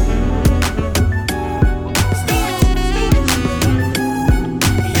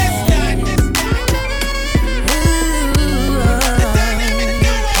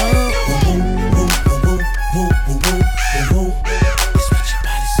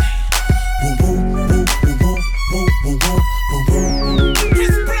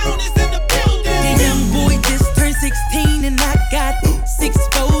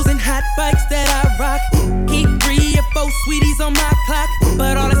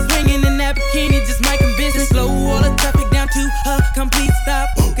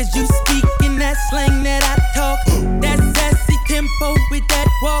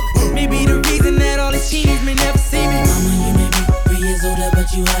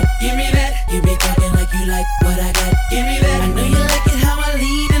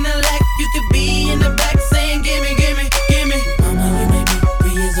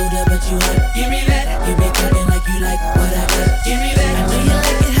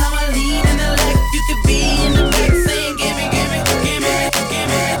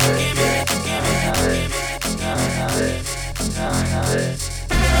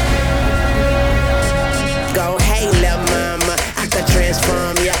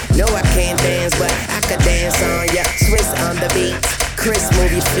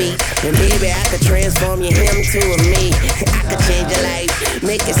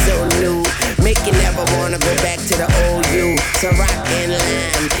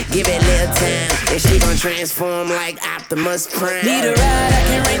 Prime. Need a ride, I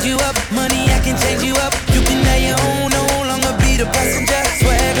can range you up. Money, I can change you up. You can have your own, no longer be the passenger.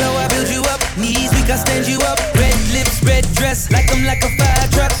 Swag low, I build you up. Knees weak, I stand you up. Red lips, red dress, like I'm like a fire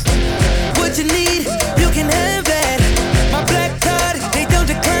truck. What you need, you can have that. My black card, they don't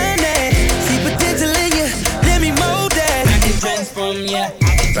decline that. See potential in you, let me mold that. I can transform ya,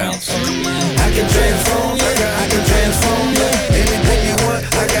 I can transform ya. I can transform ya, I can transform ya. Anything you want,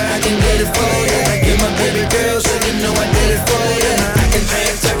 I can get it for ya. I get my baby girl, so you know I did it for ya. I can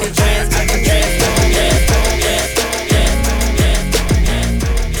transform ya.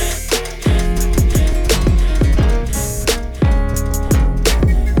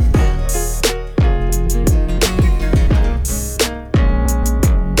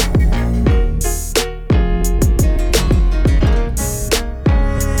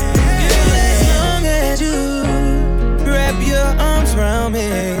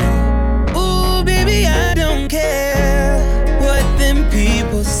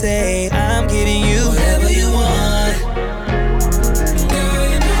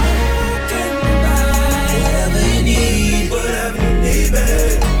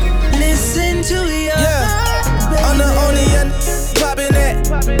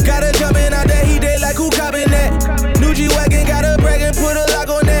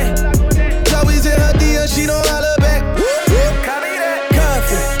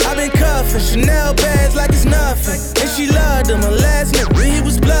 Chanel bags like it's nothing. And she loved him, her last name, he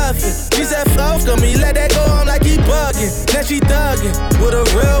was bluffing. She said, fuck on me, let that go, I'm like he bugging. Now she thugging with a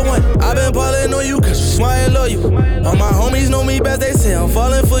real one. I been ballin' on you, cause you smart and loyal. All my homies know me best, they say I'm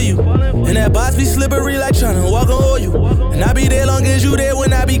falling for you. And that box be slippery like tryna walk on oil. And I be there long as you there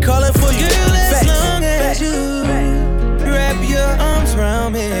when I be calling for you. Girl, as long as you wrap your arms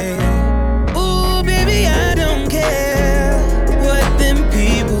around me. Ooh, baby, I don't care what them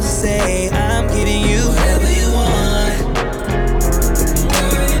people say. I'm giving you whatever you want.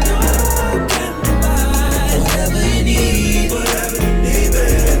 Girl, you know I can provide whatever you need, baby.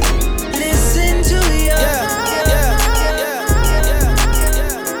 Listen to your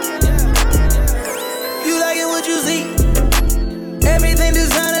You like it what you see. Everything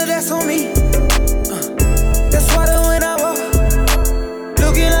designer, that's on me. That's why when I walk,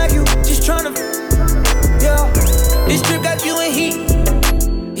 looking like you, just tryna. This trip got you in heat.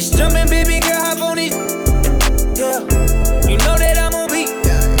 It's jumping, baby girl, hop on it. Yeah, you know that I'm on beat.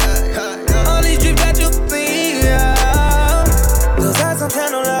 All these trips got you beat. Those eyes don't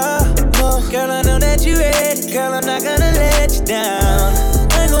tell no love. No, girl, I know that you ready. Girl, I'm not gonna let you down.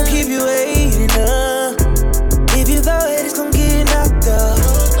 I ain't gon' keep you waiting up. If you throw it, it's gon' get knocked up.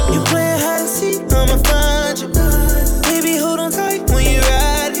 You playing hide and seek, I'ma find you. Baby, hold on tight when you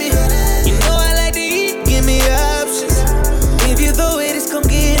ride me. You know I like to eat, give me up.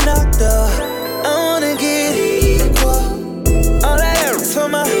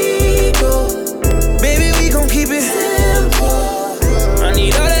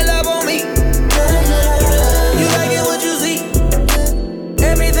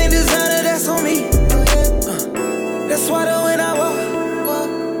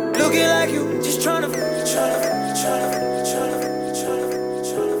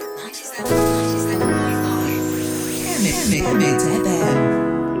 Commit FM.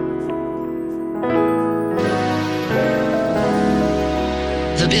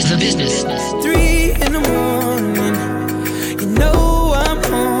 The business. 3 in the morning, you know I'm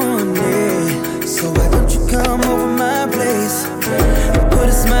on it. So why don't you come over my place? Put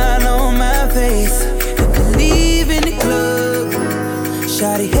a smile on my face. You can leave in the club.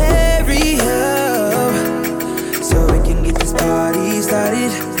 Shawty, hurry up, so we can get this party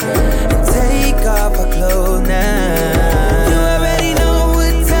started and take off our clothes now. You already know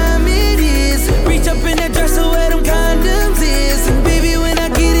what time it is. Reach up in that dresser where them condoms is. And baby, when I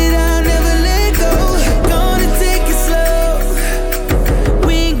get it, I'll never let go. Gonna take it slow.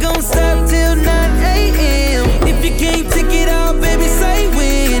 We ain't gon' stop till 9 a.m. If you can't take it out, baby, say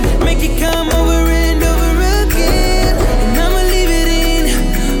when. Make it come over and over again. And I'ma leave it in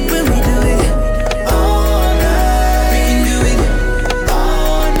when we do it all night. We can do it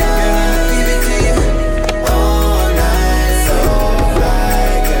all night. Girl, I'll give it to you all night. So fly,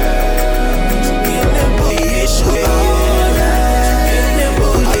 girl. You get that booty issue all night. You get that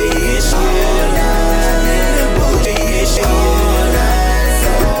booty issue all night. You get that booty issue all night.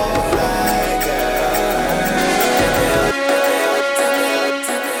 So fly,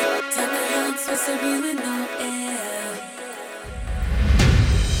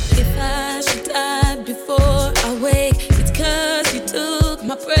 If I should die before I wake, it's 'cause you took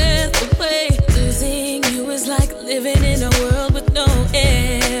my breath away. Losing you is like living in a world with no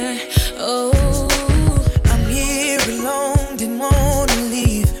air. Oh, I'm here alone, didn't wanna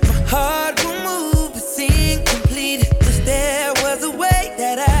leave. My heart will move, but it's incomplete. Wish there was a way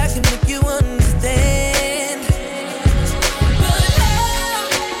that I can make you understand. but how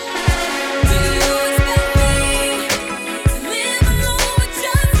do you expect me to live alone with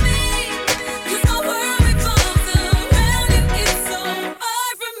just me? 'Cause my world revolves around you. It's so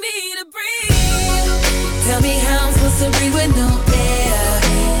hard for me to breathe. Tell me how I'm supposed to breathe with no air.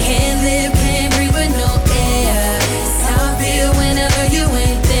 Can't live, can't breathe with no air. It's how I feel whenever you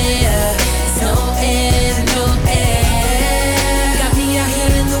ain't there. It's no air, no air. Got me out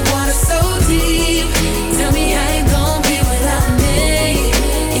here in the water so deep. Tell me how you gon' be without me.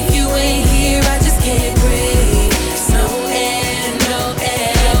 If you ain't here, I just can't breathe. It's no air, no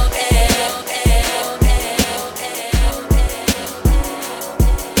air, no air, no air.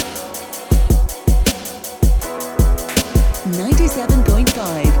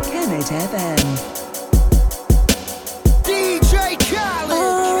 97.5 Commit FM. DJ Khaled.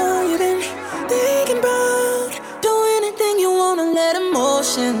 Oh, you've been thinking about do anything you wanna, let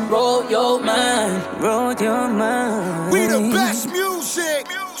emotion roll your mind, roll your mind. We the best music.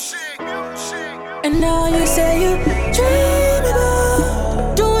 And now you say you dream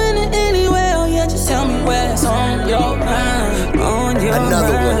about doing it anywhere. Oh yeah, just tell me where's on your mind, on your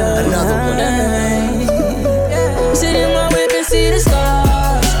Another one, another one. Yeah. Sit in my whip and see the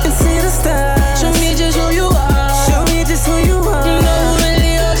stars, and see the stars. Show me just who you are. Show me just who you are. You know who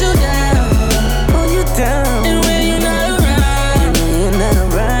really holds you down, hold you down. And when you're not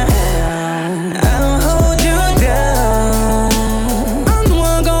around, I don't hold you down. I'm the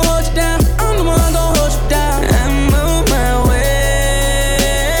one gon' hold you down. I'm the one gon' hold you down. I'm on my way.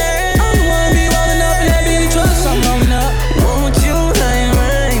 I'm the one be rolling up in that big truck. So I'm rolling up. Want you like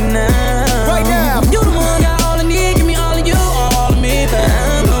right now. Right now. You the one got all I need. Give me all of you, all of me. But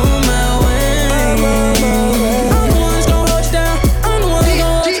I'm on my way. I'm the one that's gon' hold you down. I'm the one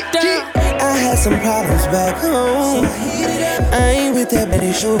gon' hold you down. I had some problems back home. I ain't with that bad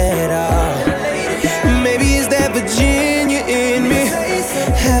issue at all. Maybe it's that Virginia in me.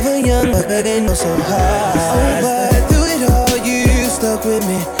 Have a young but ain't no so hard. Oh, but through it all, you stuck with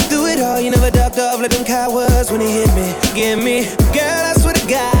me. Through it all, you never ducked off like them cowards when they hit me. Get me, girl, I swear to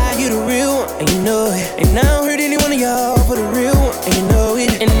God, you the real one, and you know it. And I don't hurt any one of y'all for the real one, and you know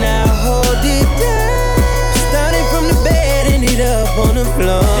it. And I'll hold it down. Starting from the bed, ended up on the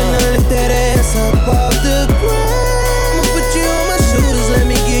floor. And I lift that ass up off the ground. I'ma put you on my shoulders, let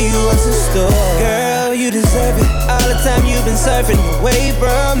me give you what's in store. Girl, you deserve it. All the time you've been surfing away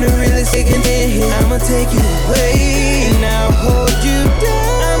from the realest thing in here. I'ma take you away, and I'll hold you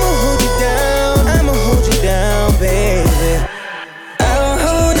down. I'ma hold you down. I'ma hold you down, baby. I'll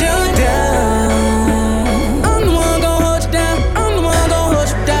hold you down. I'm the one gon' hold you down. I'm the one gon' hold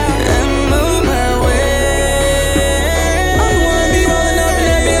you down. I'm on my way. I'm the one be rolling up in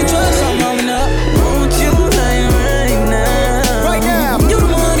that big truck. So I'm rolling up. Want you like right now. Right now. You the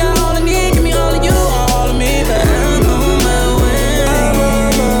one got all I need. Give me all of you, all of me. But I'm on my way.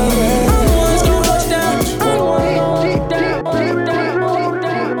 I'm the one that's gon' hold you down. I'm the one gon' hold you down.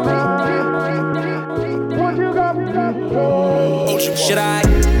 Should I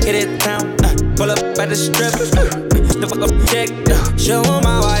hit it down? Pull up at the strip. the fuck up check. Show them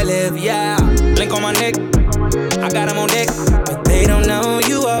how I live, yeah. Blink on my neck, I got them on deck. But they don't know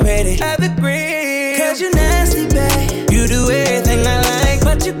you already have the green. Cause you nasty, babe. You do everything I like,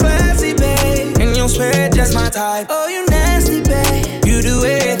 but you classy, babe. And you swear just my type. Oh, you nasty, babe. You do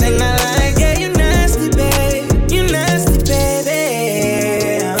everything I like, yeah, you nasty, babe. You nasty,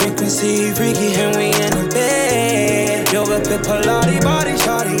 baby. Frequency freaky, and we in the bed. Yoga fit Pilates, body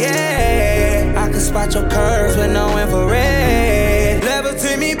shorty, yeah. I can spot your curves with no infrared.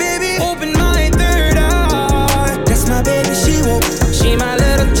 Levitate me, baby. Open my third eye. That's my baby, she woke. She my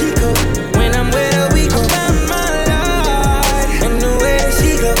little chico. When I'm with her, we go down my life. And the way that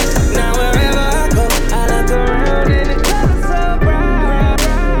she go. Now wherever I go, I look around and the colors so bright.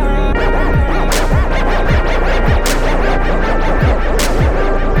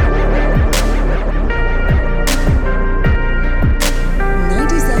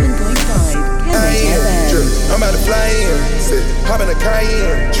 97.5 Kennedy FM. I'm about to fly in, hop in a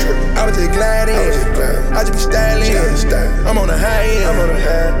Cayenne. I was just gliding, I just be styling. I'm on the high end,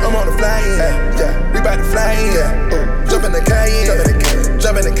 I'm on the fly end. We about to fly in, jump in the Cayenne,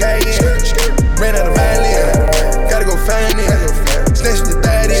 jump in the Cayenne. Ran out of violin, gotta go find it. Snatching the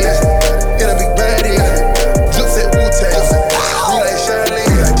thotty, get a big body. Jukes at Wu-Tang, we like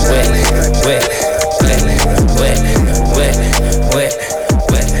Charlene. Wet.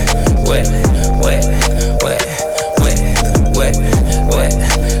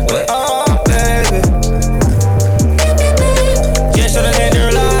 Oh, baby. Just tryna change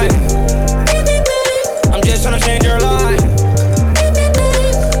your life. I'm just tryna change your life.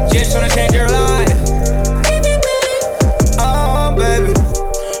 Just tryna change your life. Oh, baby.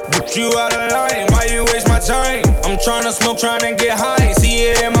 Put you out of line. Why you waste my time? I'm tryna smoke, tryna get high. See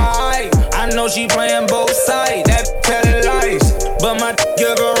it in my eye. I know she playing both sides. That telling lies. But my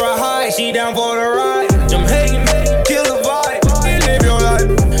give her a high. She down for the ride. I'm hating, kill the vibe. Live your life.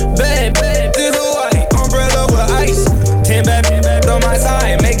 Babe, this Hawaii. Umbrella with ice. 10 bad on my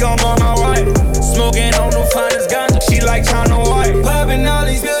side. Make them on my wife. Smoking on the finest ganja. She like China White. Popping all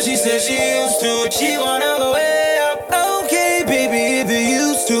these pills. She said she used to it. She wanna go way up. Okay, baby, if you're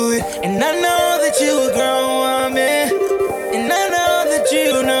used to it. And I know that you a grown woman. And I know that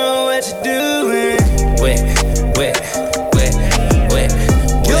you know what you're doing. Wet.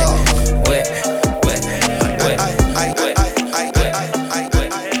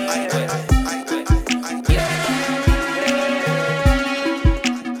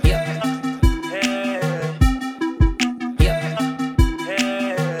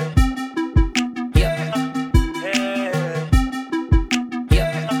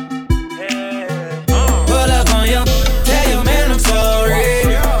 Pull up on you, tell your man I'm sorry.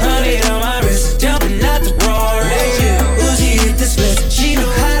 Honey on my wrist, jumping out the Rory. Uzi hit the split, she know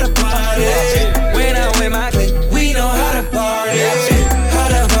how to party. When I'm with my clique, we know how to party. How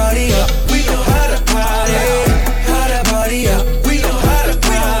to party up, we know how to party. How to party up, we know how to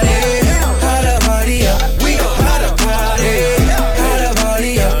party. How to party up, we know how to party. How to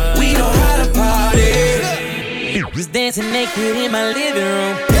party up, we know how to party. Was dancing naked in my living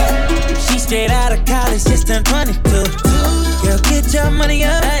room. She straight out of college, just turned 22. Girl, get your money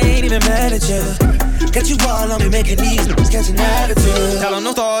up, I ain't even mad at you. Got you all on me, making these niggas catch an attitude. Tell them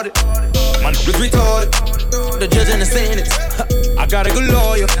no started, my niggas retarded. The judge and the sentence, I got a good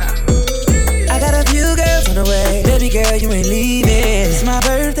lawyer. I got a few girls on the way. Baby girl, you ain't leaving. It's my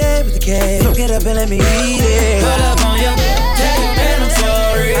birthday with the cake. Get up and let me eat it. Pull up on you, tell your man I'm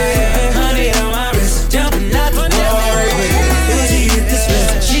sorry. Honey on my wrist, jumping out the glory. Uzi hit the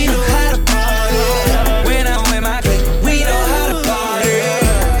split, she know how to party. When I'm with my clique, we know how to party.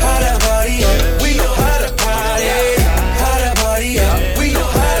 How to party up, we know how to party. How to party up, we know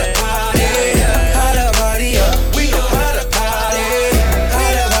how to party. How to party up, we know how to party. How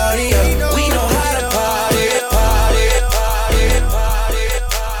to party up, we know how to party.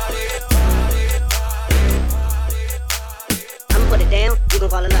 I'ma put it down, you gon'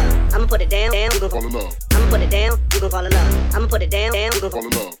 fall in love. I'ma put it down, you gon' fall in love. I'ma put it down, you gon' fall in love. I'ma put it down, you gon' fall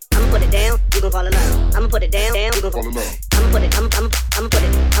in love. I'ma put it down, you gon' fall in love. I'ma put it down, you gon' fall in love.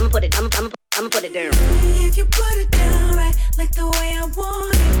 I'ma put it down. If you put it down right, like the way I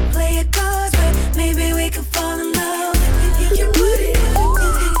want it, play it cards right, maybe we could fall in love. If you put it down,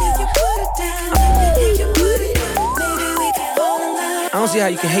 if you put it down, if you put it down, maybe we could fall in love. I don't see how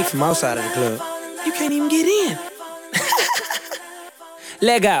you can hate from outside of the club. You can't even get in.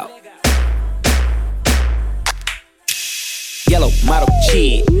 Leg out. Yellow model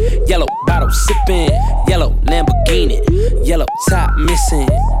kid, yellow bottle sipping, yellow Lamborghini, yellow top missing.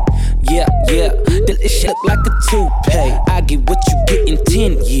 Yeah, that shit look like a toupee. I get what you get in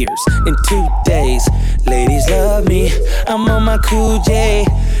 10 years, in 2 days. Ladies love me, I'm on my cool J.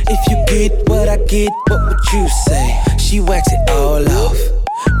 If you get what I get, what would you say? She wax it all off,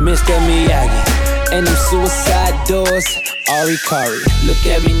 Mr. Miyagi. And them suicide doors, Ari Kari. Look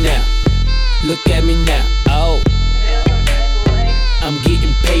at me now, look at me now, oh. I'm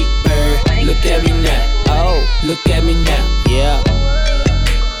getting paper, look at me now, oh. Look at me now, yeah.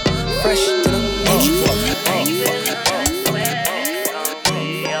 Fresh to the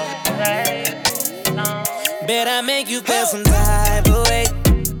Bet I make you feel some type of way,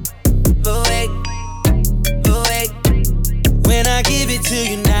 when I give it to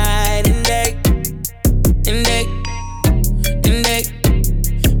you night and day, and day, and day.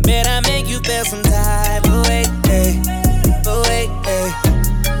 Bet I make you feel some type of way,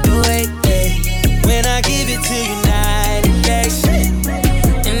 when I give it to you night and day,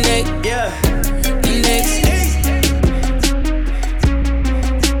 and day, yeah, and day.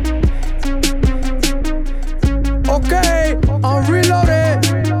 Okay, I'm reloaded.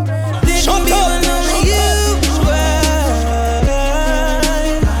 Shut up.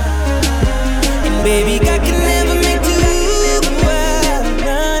 Baby, I can never make you wild,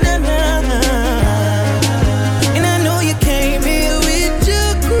 nah, nah, nah, nah. And I know you came here with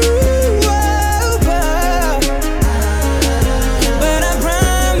your crew, but I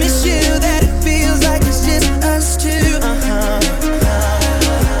promise you that it feels like it's just us two,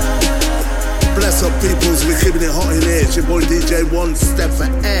 Bless up, peoples, we're keeping it hot in here. It's your boy DJ One Step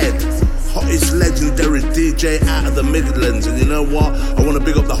Ahead. Hottest legendary DJ out of the Midlands. And you know what? I want to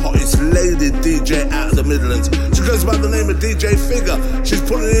big up the hottest lady DJ out of the Midlands. She goes by the name of DJ Figure. She's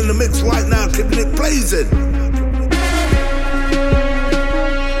putting it in the mix right now, keeping it blazing.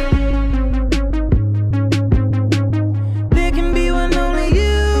 There can be one only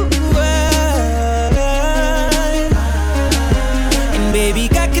you, and baby,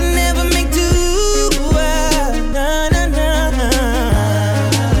 I can never make two.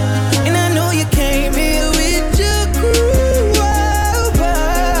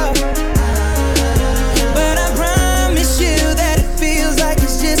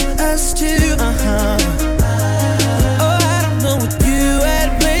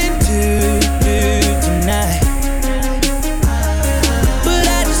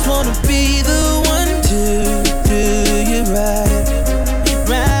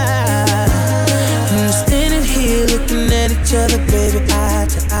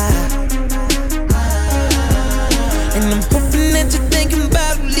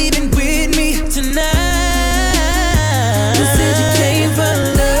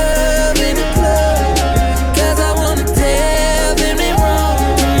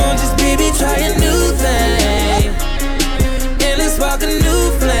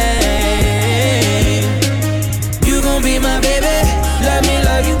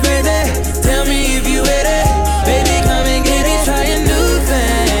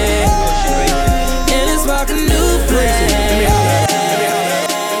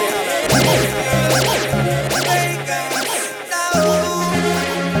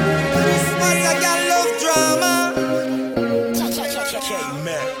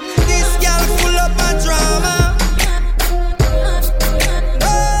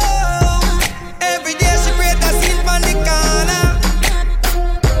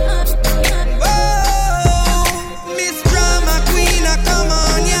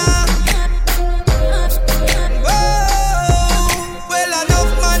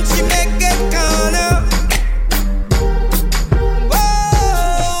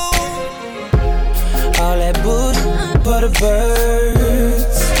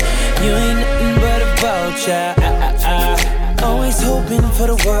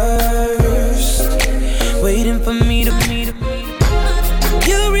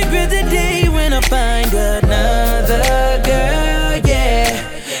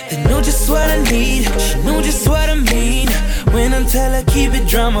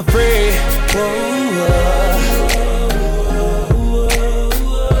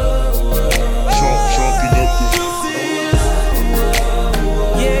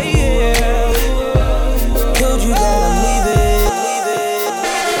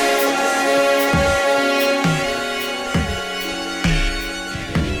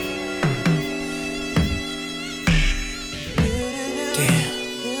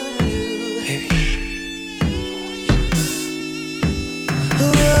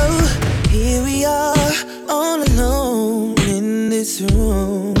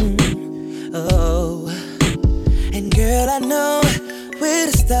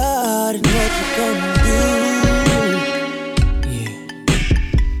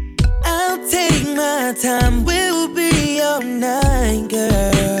 my time will be all night,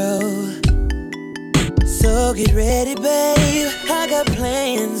 girl. So get ready, babe. I got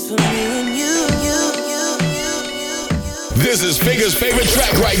plans for me and you. This is Figure's favorite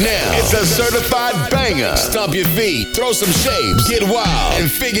track right now. It's a certified banger. Stomp your feet, throw some shapes, get wild,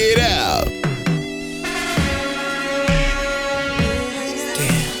 and figure it out.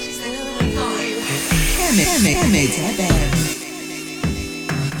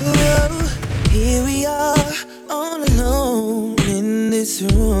 Whoa, here we are, all alone in this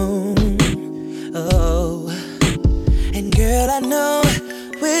room. Oh, and girl, I know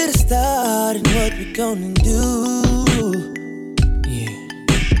where to start and what we're gonna do.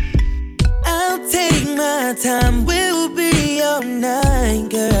 I'll take my time, we'll be all night,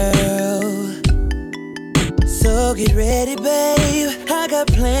 girl. So get ready, babe. I got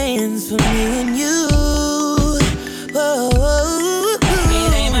plans for me and you. Whoa.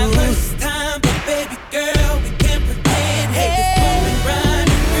 It ain't my first time, but baby girl, we can't pretend. Hey, this moment right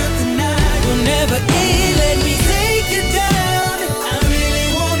real tonight will never end. Let me take you down. I really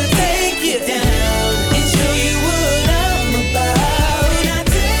wanna take you down and show you what I'm about. Now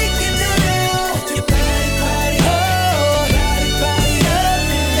take you down, your body, body up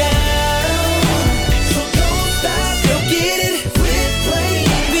and down. So don't stop, don't get it, quit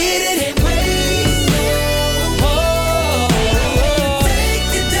playing with it and wait. Take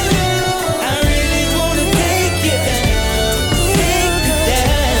you down, I really wanna take you down, take you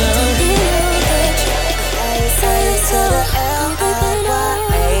down.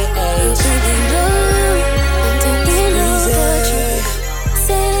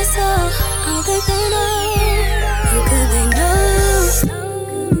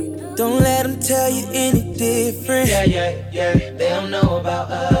 Don't let them tell you any different. Yeah. They don't know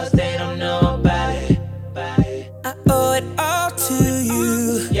about us, they don't know about it. I owe it all to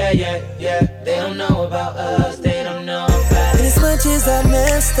you. Yeah. They don't know about us, they don't know about And it. as much as I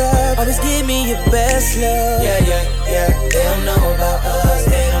messed up, always give me your best love. Yeah. They don't know about us,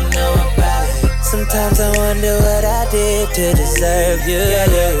 they don't know about it. Sometimes I wonder what I did to deserve you. Yeah.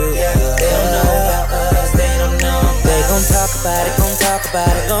 They don't know about us, they don't know about it. They gon' talk about it,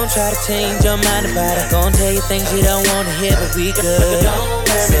 gon' try to change your mind about it. Gon' tell you things you don't wanna hear, but we good.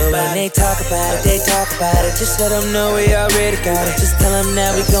 So when they talk about it, just let them know we already got it. Just tell them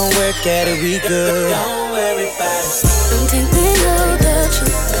that we gon' work at it, we good. Don't worry about it. Don't think they know that you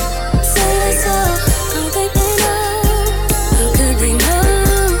say that's all. Don't think they know. How could they know?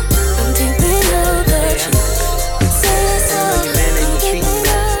 Don't think they know that you say that's all. Don't think they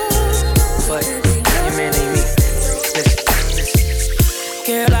know. But your man ain't me.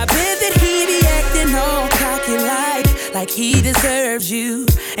 Girl, I bet that he be acting all cocky like he deserves you.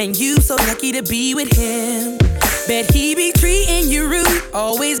 And you so lucky to be with him. Bet he be treating you rude,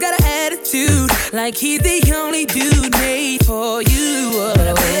 always got an attitude, like he's the only dude made for you. But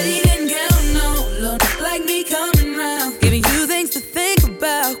I bet he didn't get no love like me coming round, Giving you things to think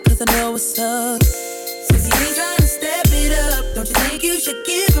about, cause I know what's up. since he ain't trying to step it up. Don't you think you should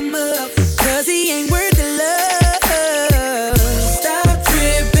give him up? Cause he ain't worth the love. Stop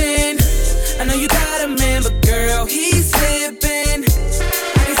tripping, I know you got a man, but girl, he's slipping. I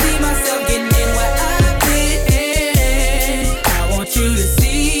can see myself getting in what I've been. I want you to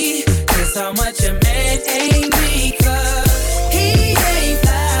see just how much a man ain't me. Cause he ain't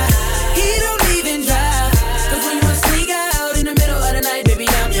fly, he don't even try. Cause when you wanna sneak out in the middle of the night, baby,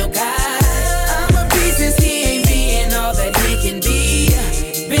 I'm your guy. I'm a beast since he ain't being all that he can be.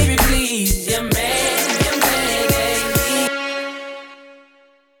 Baby, please, your man ain't me.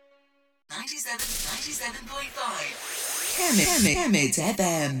 97.5 Kemet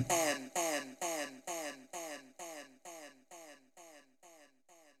FM.